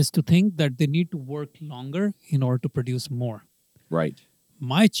is to think that they need to work longer in order to produce more. Right.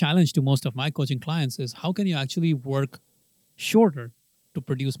 My challenge to most of my coaching clients is how can you actually work shorter to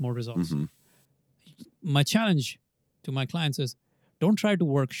produce more results? My challenge to my clients is don't try to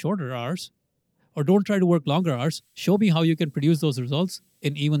work shorter hours or don't try to work longer hours. Show me how you can produce those results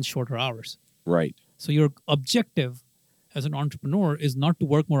in even shorter hours. Right. So your objective as an entrepreneur is not to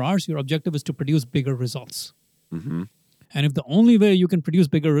work more hours. Your objective is to produce bigger results. And if the only way you can produce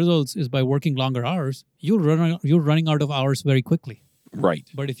bigger results is by working longer hours, you're running out of hours very quickly. Right.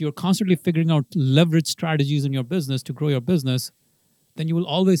 But if you're constantly figuring out leverage strategies in your business to grow your business, then you will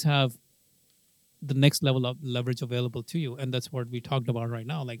always have the next level of leverage available to you. And that's what we talked about right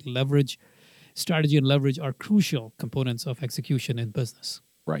now. Like leverage, strategy and leverage are crucial components of execution in business.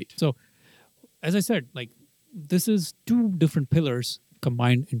 Right. So as I said, like this is two different pillars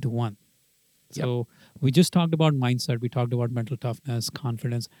combined into one. So we just talked about mindset. We talked about mental toughness,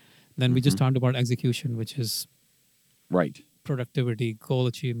 confidence. Then we just talked about execution, which is productivity, goal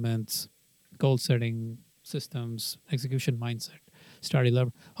achievements, goal setting, systems, execution mindset, strategy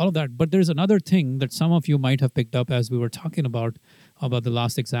level, all of that. But there's another thing that some of you might have picked up as we were talking about the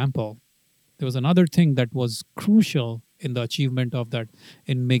last example. There was another thing that was crucial in the achievement of that,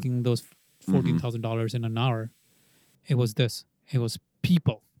 in making those $14,000 in an hour. It was this. It was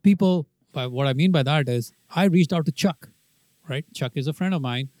people. People But what I mean by that is I reached out to Chuck, right? Chuck is a friend of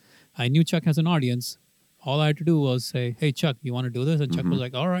mine. I knew Chuck has an audience. All I had to do was say, hey, Chuck, you want to do this? And Chuck was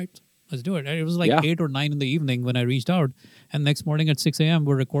like, all right, let's do it. And it was like Yeah. 8 or 9 in the evening when I reached out. And next morning at 6 a.m.,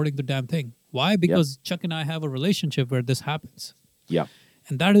 we're recording the damn thing. Why? Because Chuck and I have a relationship where this happens. Yeah.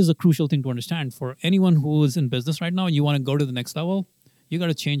 And that is a crucial thing to understand. For anyone who is in business right now and you want to go to the next level, you got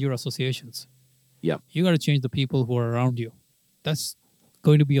to change your associations. Yeah. You got to change the people who are around you. That's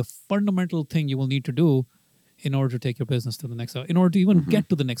going to be a fundamental thing you will need to do in order to take your business to the next level, in order to even get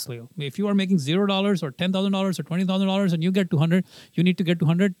to the next level. If you are making $0 or $10,000 or $20,000 and you get to 100, you need to get to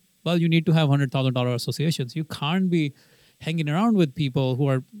 100. Well, you need to have $100,000 associations. You can't be hanging around with people who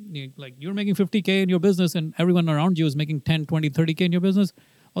are like, you're making 50K in your business and everyone around you is making 10, 20, 30K in your business.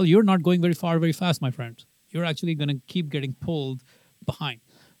 Well, you're not going very far, very fast, my friend. You're actually going to keep getting pulled behind,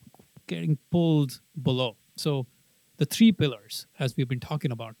 getting pulled below. So the 3 pillars, as we've been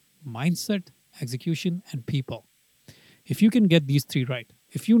talking about, mindset, execution, and people. If you can get these 3 right,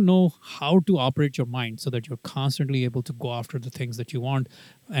 if you know how to operate your mind so that you're constantly able to go after the things that you want,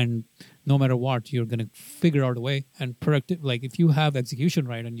 and no matter what, you're going to figure out a way and productive. Like if you have execution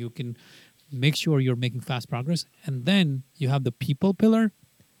right and you can make sure you're making fast progress, and then you have the people pillar,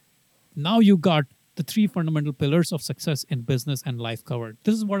 now you got the 3 fundamental pillars of success in business and life covered.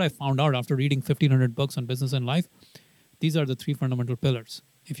 This is what I found out after reading 1,500 books on business and life. These are the 3 fundamental pillars.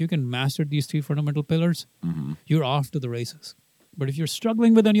 If you can master these 3 fundamental pillars, you're off to the races. But if you're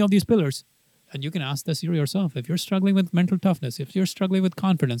struggling with any of these pillars, and you can ask this yourself, if you're struggling with mental toughness, if you're struggling with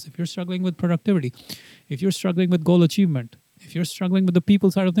confidence, if you're struggling with productivity, if you're struggling with goal achievement, if you're struggling with the people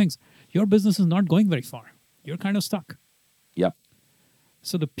side of things, your business is not going very far. You're kind of stuck. Yep.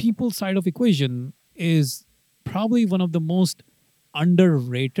 So the people side of equation is probably one of the most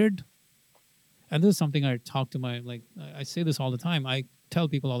underrated. And this is something I talk to I say this all the time. I tell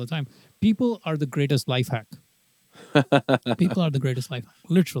people all the time, people are the greatest life hack. People are the greatest life hack,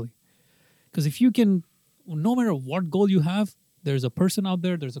 literally. Because if you can, no matter what goal you have, there's a person out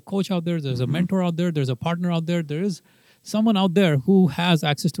there, there's a coach out there, there's a mentor out there, there's a partner out there, there is someone out there who has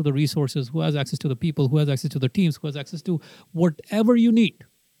access to the resources, who has access to the people, who has access to the teams, who has access to whatever you need.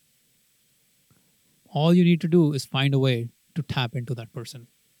 All you need to do is find a way to tap into that person.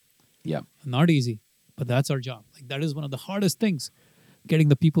 Yeah. Not easy, but that's our job. Like that is one of the hardest things, getting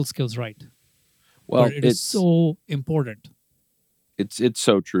the people skills right. Well, but it is so important. It's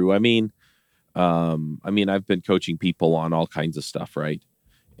so true. I mean, I've been coaching people on all kinds of stuff, right?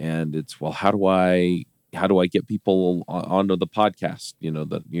 And it's, well, how do I get people onto the podcast?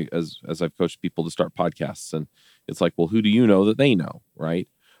 As I've coached people to start podcasts, and it's like, well, who do you know that they know, right?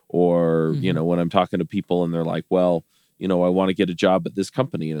 Or when I'm talking to people and they're like, well, I want to get a job at this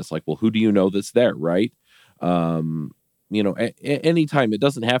company, and it's like, well, who do you know that's there, right? Anytime, it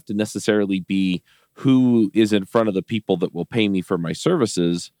doesn't have to necessarily be who is in front of the people that will pay me for my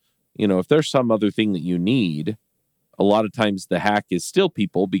services. If there's some other thing that you need, a lot of times the hack is still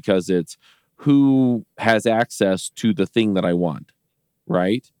people, because it's who has access to the thing that I want,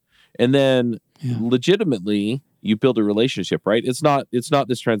 right? And then legitimately you build a relationship, right? It's not this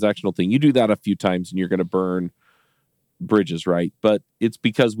transactional thing. You do that a few times and you're going to burn bridges, right? But it's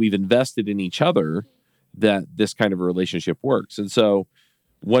because we've invested in each other that this kind of a relationship works. And so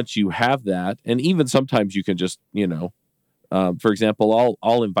once you have that, and even sometimes you can just, for example,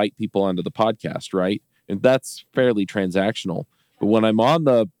 I'll invite people onto the podcast, right? And that's fairly transactional. But when I'm on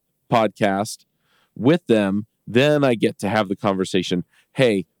the podcast with them, then I get to have the conversation.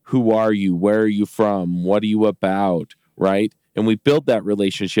 Hey, who are you? Where are you from? What are you about? Right? And we build that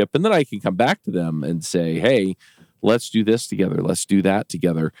relationship, and then I can come back to them and say, hey, let's do this together. Let's do that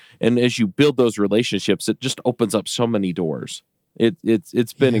together. And as you build those relationships, it just opens up so many doors.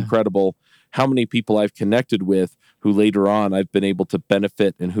 It's been incredible how many people I've connected with who later on I've been able to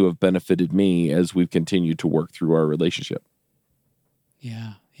benefit and who have benefited me as we've continued to work through our relationship.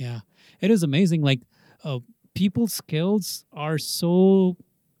 Yeah. It is amazing. Like people skills are so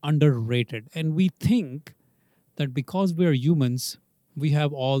underrated. And we think that because we are humans, we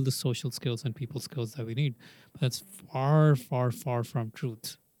have all the social skills and people skills that we need. But that's far, far, far from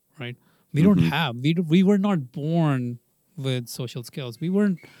truth, right? We don't have, we were not born with social skills. We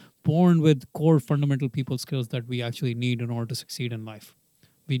weren't born with core fundamental people skills that we actually need in order to succeed in life.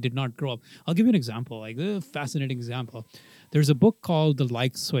 We did not grow up. I'll give you an example, like a fascinating example. There's a book called The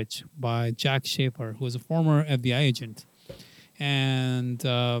Like Switch by Jack Schaefer, who is a former FBI agent. And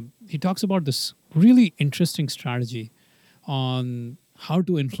he talks about this really interesting strategy on how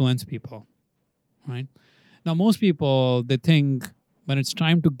to influence people, right? Now, most people, they think when it's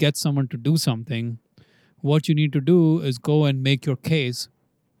time to get someone to do something, what you need to do is go and make your case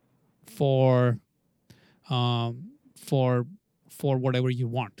for um, for for whatever you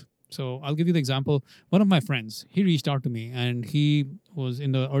want. So I'll give you the example. One of my friends, he reached out to me, and he was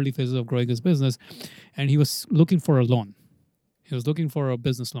in the early phases of growing his business, and he was looking for a loan. He was looking for a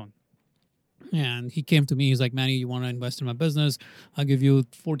business loan. And he came to me. He's like, Manny, you want to invest in my business? I'll give you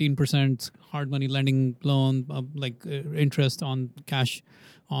 14% hard money lending loan, interest on cash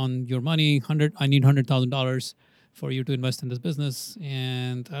on your money. I need $100,000 for you to invest in this business.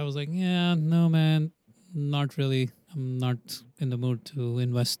 And I was like, yeah, no, man, not really. I'm not in the mood to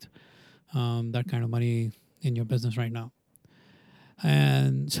invest that kind of money in your business right now.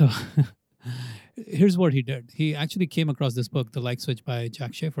 And so here's what he did. He actually came across this book, The Like Switch by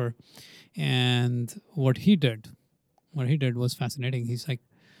Jack Schaefer. And what he did was fascinating. He's like,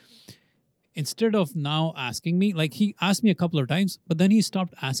 instead of now asking me, like he asked me a couple of times, but then he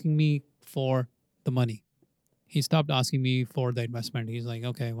stopped asking me for the money. He stopped asking me for the investment. He's like,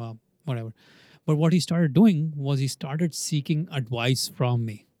 okay, well, whatever. But what he started doing was he started seeking advice from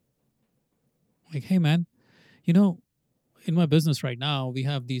me. Like, hey, man, you know, in my business right now, we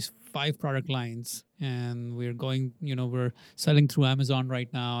have these 5 product lines, and we're selling through Amazon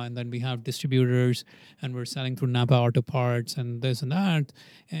right now. And then we have distributors, and we're selling through Napa Auto Parts and this and that.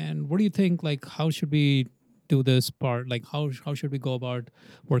 And what do you think? Like, how should we do this part? Like, how should we go about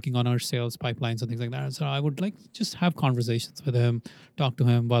working on our sales pipelines and things like that? So I would like just have conversations with him, talk to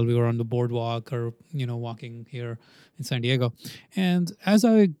him while we were on the boardwalk or, walking here in San Diego. And as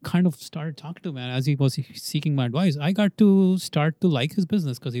I kind of started talking to him, and as he was seeking my advice, I got to start to like his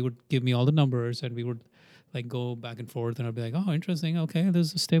business because he would give me all the numbers, and we would like go back and forth, and I'd be like, oh, interesting. Okay, this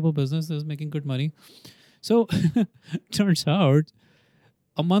is a stable business. This is making good money. So turns out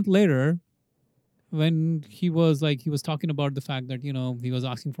a month later, when he was talking about the fact that, he was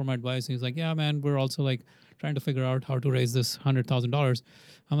asking for my advice, he was like, yeah, man, we're also like trying to figure out how to raise this $100,000.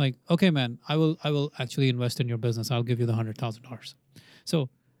 I'm like, okay, man, I will actually invest in your business. I'll give you the $100,000. So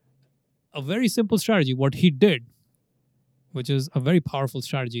a very simple strategy, what he did, which is a very powerful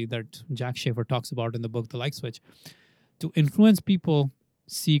strategy that Jack Schaefer talks about in the book, The Like Switch, to influence people,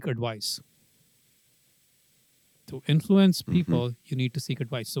 seek advice. To influence people, you need to seek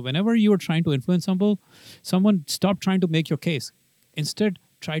advice. So whenever you are trying to influence someone, stop trying to make your case. Instead,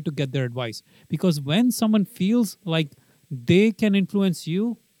 try to get their advice. Because when someone feels like they can influence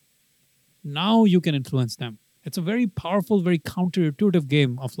you, now you can influence them. It's a very powerful, very counterintuitive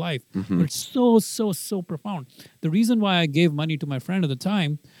game of life. But it's so, so, so profound. The reason why I gave money to my friend at the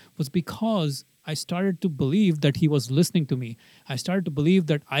time was because I started to believe that he was listening to me. I started to believe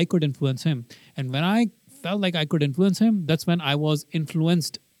that I could influence him. And when I felt like I could influence him, that's when I was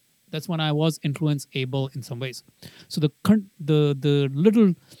influenced. That's when I was influence-able in some ways. So the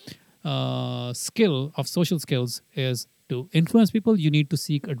little skill of social skills is to influence people. You need to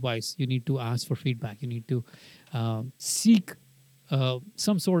seek advice. You need to ask for feedback. You need to seek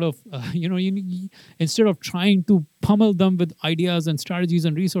some sort of, instead of trying to pummel them with ideas and strategies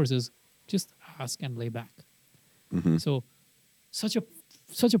and resources, just ask and lay back. So such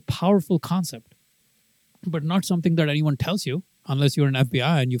a powerful concept, but not something that anyone tells you unless you're an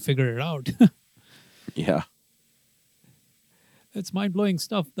FBI and you figure it out. Yeah. It's mind-blowing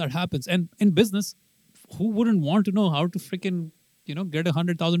stuff that happens. And in business, who wouldn't want to know how to freaking, get a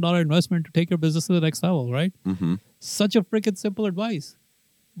 $100,000 investment to take your business to the next level, right? Such a freaking simple advice,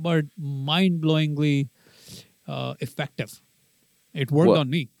 but mind-blowingly effective. It worked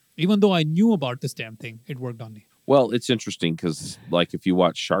on me. Even though I knew about this damn thing, it worked on me. Well, it's interesting because, like, if you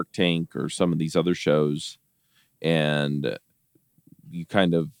watch Shark Tank or some of these other shows, and you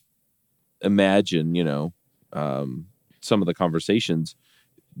kind of imagine, some of the conversations,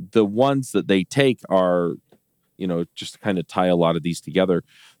 the ones that they take are, just to kind of tie a lot of these together,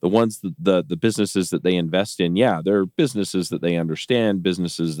 the ones that the businesses that they invest in, yeah, they're businesses that they understand,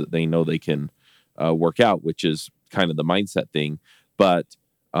 businesses that they know they can work out, which is kind of the mindset thing. But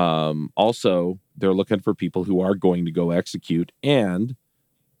also, they're looking for people who are going to go execute, and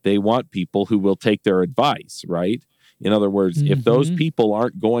they want people who will take their advice, right? In other words, if those people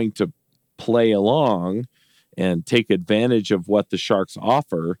aren't going to play along and take advantage of what the sharks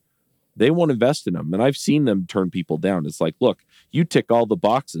offer, they won't invest in them. And I've seen them turn people down. It's like, look, you tick all the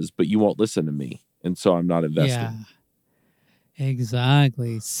boxes, but you won't listen to me. And so I'm not investing. Yeah,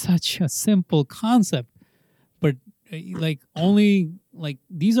 exactly. Such a simple concept. But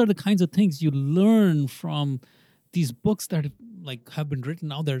these are the kinds of things you learn from these books that have been written.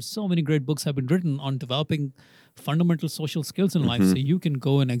 Now there's so many great books have been written on developing fundamental social skills in life, so you can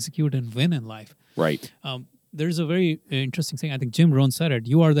go and execute and win in life. Right. there's a very interesting thing. I think Jim Rohn said it.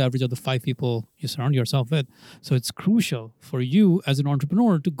 You are the average of the 5 people you surround yourself with. So it's crucial for you as an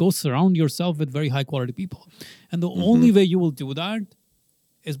entrepreneur to go surround yourself with very high quality people. And the only way you will do that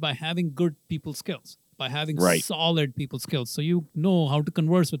is by having good people skills, by having Right. solid people skills. So you know how to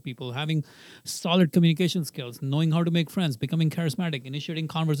converse with people, having solid communication skills, knowing how to make friends, becoming charismatic, initiating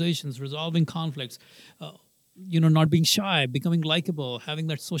conversations, resolving conflicts, not being shy, becoming likable, having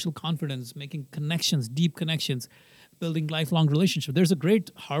that social confidence, making connections, deep connections, building lifelong relationships. There's a great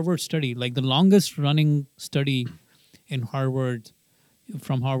Harvard study, like the longest running study in Harvard,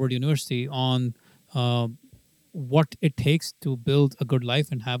 from Harvard University, on what it takes to build a good life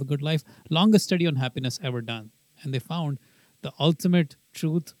and have a good life. Longest study on happiness ever done. And they found the ultimate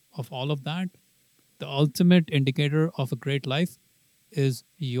truth of all of that, the ultimate indicator of a great life is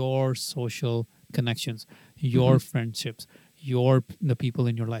your social connections, your friendships, the people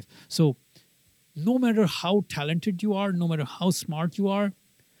in your life. So no matter how talented you are, no matter how smart you are,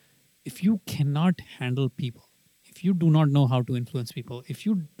 if you cannot handle people, if you do not know how to influence people, if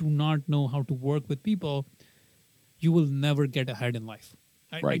you do not know how to work with people, you will never get ahead in life.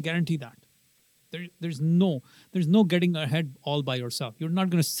 I Right. guarantee that. There's no getting ahead all by yourself. You're not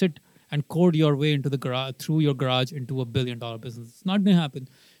going to sit and code your way into the garage, through your garage, into $1 billion business. It's not going to happen.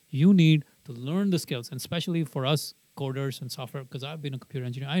 You need to learn the skills, and especially for us coders and software, because I've been a computer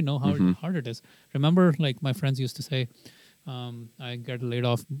engineer, I know how hard it is. Remember, like my friends used to say, I got laid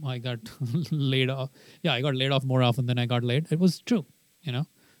off. I got laid off. Yeah, I got laid off more often than I got laid. It was true.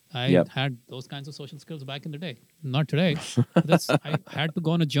 I Yep. had those kinds of social skills back in the day. Not today. I had to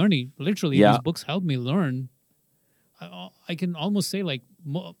go on a journey. Literally, Yeah. these books helped me learn. I can almost say like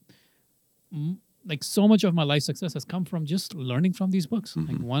so much of my life success has come from just learning from these books,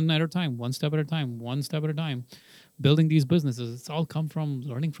 like one at a time, one step at a time, building these businesses. It's all come from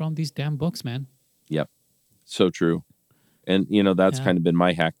learning from these damn books, man. Yep. So true. And that's Yeah. kind of been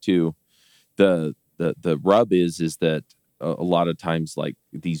my hack too. The rub is that a lot of times, like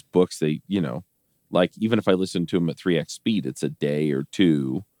these books, they, like even if I listen to them at 3x speed, it's a day or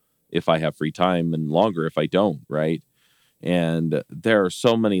two if I have free time, and longer if I don't, right? And there are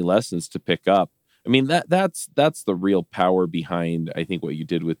so many lessons to pick up. I mean, that's the real power behind, I think, what you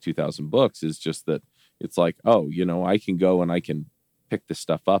did with 2000 books is just that it's like, oh, I can go and I can pick this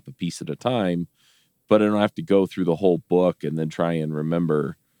stuff up a piece at a time, but I don't have to go through the whole book and then try and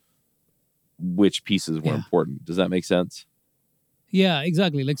remember which pieces were Yeah. important. Does that make sense? Yeah,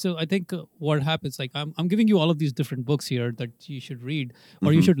 exactly. Like, so I think what happens, like I'm giving you all of these different books here that you should read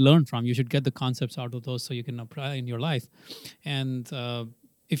or you should learn from. You should get the concepts out of those so you can apply in your life. And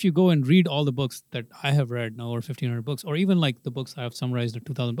if you go and read all the books that I have read now, or 1,500 books, or even like the books I have summarized, the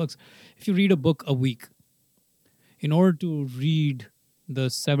 2,000 books, if you read a book a week, in order to read the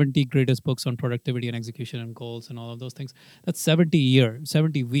 70 greatest books on productivity and execution and goals and all of those things, that's 70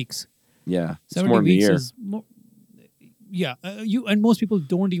 weeks. Yeah. It's 70 more than a weeks year. is more. Yeah, you and most people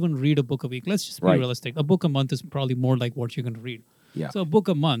don't even read a book a week. Let's just be Right. realistic. A book a month is probably more like what you're going to read. Yeah. So a book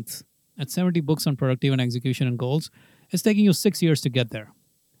a month at 70 books on productive and execution and goals, it's taking you 6 years to get there.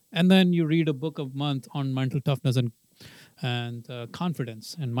 And then you read a book a month on mental toughness and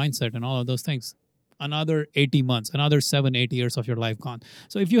confidence and mindset and all of those things. Another 80 months, another 7-8 years of your life gone.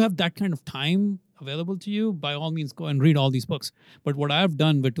 So if you have that kind of time available to you, by all means go and read all these books. But what I've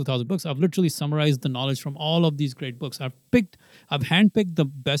done with 2,000 books, I've literally summarized the knowledge from all of these great books. I've handpicked the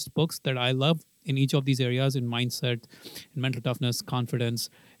best books that I love in each of these areas, in mindset, in mental toughness, confidence,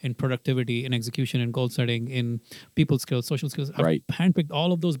 in productivity, in execution, in goal setting, in people skills, social skills. I've Right. handpicked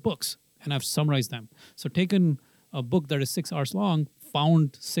all of those books and I've summarized them. So taken a book that is 6 hours long,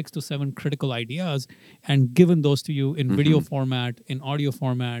 found 6 to 7 critical ideas and given those to you in video format, in audio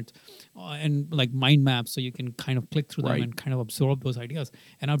format, and like mind maps, so you can kind of click through them Right. and kind of absorb those ideas.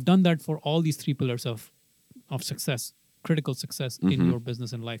 And I've done that for all these 3 pillars of success, critical success in your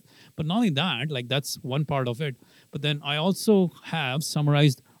business and life. But not only that, like that's one part of it. But then I also have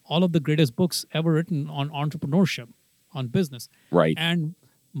summarized all of the greatest books ever written on entrepreneurship, on business, Right. and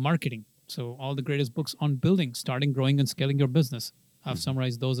marketing. So all the greatest books on building, starting, growing, and scaling your business. I've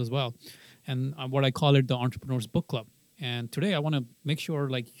summarized those as well. And what I call it the Entrepreneurs Book Club. And today I want to make sure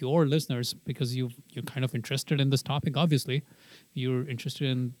like your listeners, because you're kind of interested in this topic, obviously, you're interested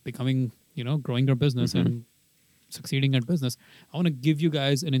in becoming, growing your business and succeeding at business. I want to give you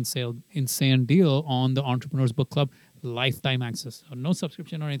guys an insane deal on the Entrepreneurs Book Club, lifetime access. So no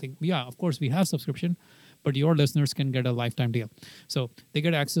subscription or anything. Yeah, of course we have subscription, but your listeners can get a lifetime deal. So they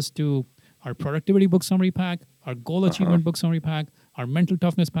get access to our productivity book summary pack, our goal achievement book summary pack, our mental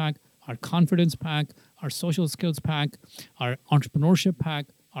toughness pack, our confidence pack, our social skills pack, our entrepreneurship pack,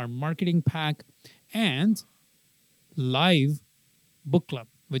 our marketing pack, and live book club,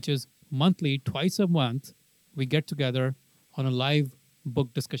 which is monthly, twice a month. We get together on a live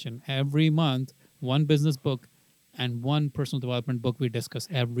book discussion every month, one business book and one personal development book we discuss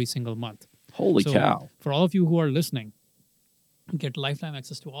every single month. Holy So, cow. for all of you who are listening, get lifetime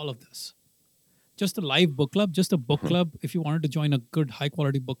access to all of this. Just a live book club, just a book club. If you wanted to join a good, high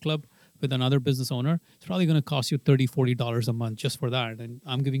quality book club with another business owner, it's probably going to cost you $30, $40 a month just for that. And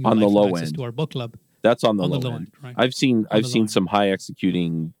I'm giving you On the lifetime low access end. to our book club. That's on the On the low low end. end, right. I've seen On the low end. some high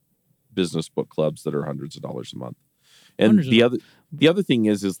executing business book clubs that are hundreds of dollars a month. And Hundreds of the other thing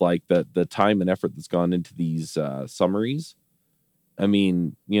is like the time and effort that's gone into these summaries. I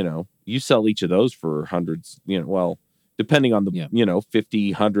mean, you sell each of those for hundreds, well, depending on the, Yeah.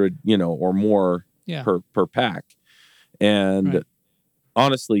 50, 100, or more Yeah. per pack. And Right.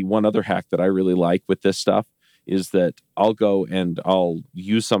 honestly, one other hack that I really like with this stuff is that I'll go and I'll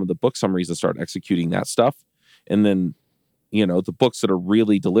use some of the book summaries and start executing that stuff. And then, the books that are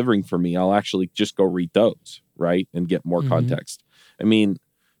really delivering for me, I'll actually just go read those, right? And get more context. I mean,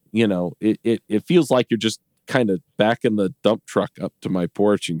 it feels like you're just kind of backing the dump truck up to my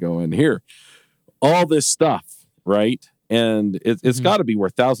porch and going, here, all this stuff, right? And it's got to be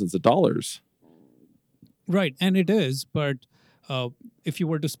worth thousands of dollars. Right, and it is, but if you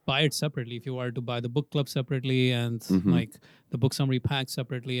were to buy it separately, if you were to buy the book club separately and like the book summary pack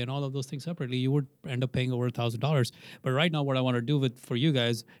separately and all of those things separately, you would end up paying over $1,000. But right now, what I want to do for you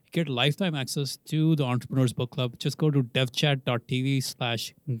guys, get lifetime access to the Entrepreneurs Book Club. Just go to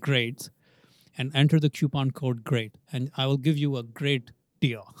devchat.tv/great and enter the coupon code GREAT, and I will give you a great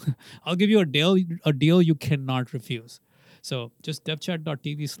deal. I'll give you a deal you cannot refuse. So just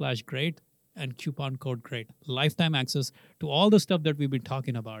devchat.tv/great and coupon code GREAT. Lifetime access to all the stuff that we've been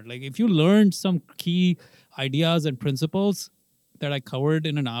talking about. Like if you learned some key ideas and principles that I covered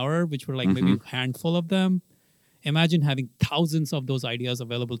in an hour, which were like maybe a handful of them, imagine having thousands of those ideas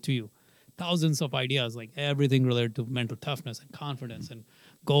available to you. Thousands of ideas, like everything related to mental toughness and confidence and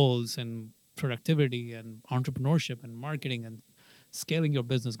goals and productivity and entrepreneurship and marketing and scaling your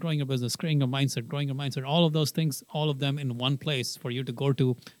business, growing your business, creating your mindset, growing your mindset, all of those things, all of them in one place for you to go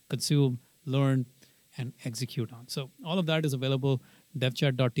to, consume, learn, and execute on. So all of that is available,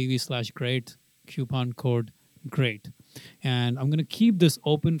 devchat.tv/great, coupon code GREAT. And I'm going to keep this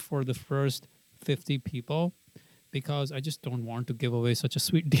open for the first 50 people because I just don't want to give away such a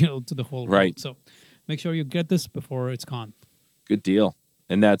sweet deal to the whole world. So make sure you get this before it's gone. Good deal.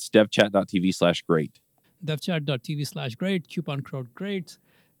 And that's devchat.tv/great. devchat.tv/great, coupon code GREAT.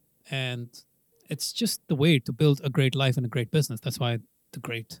 And it's just the way to build a great life and a great business. That's why the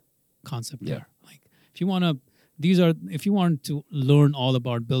great concept there. Like if you want to learn all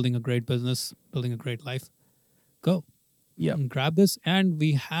about building a great business, building a great life, go. Yeah. Grab this, and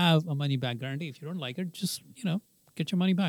we have a money back guarantee. If you don't like it, just, get your money back.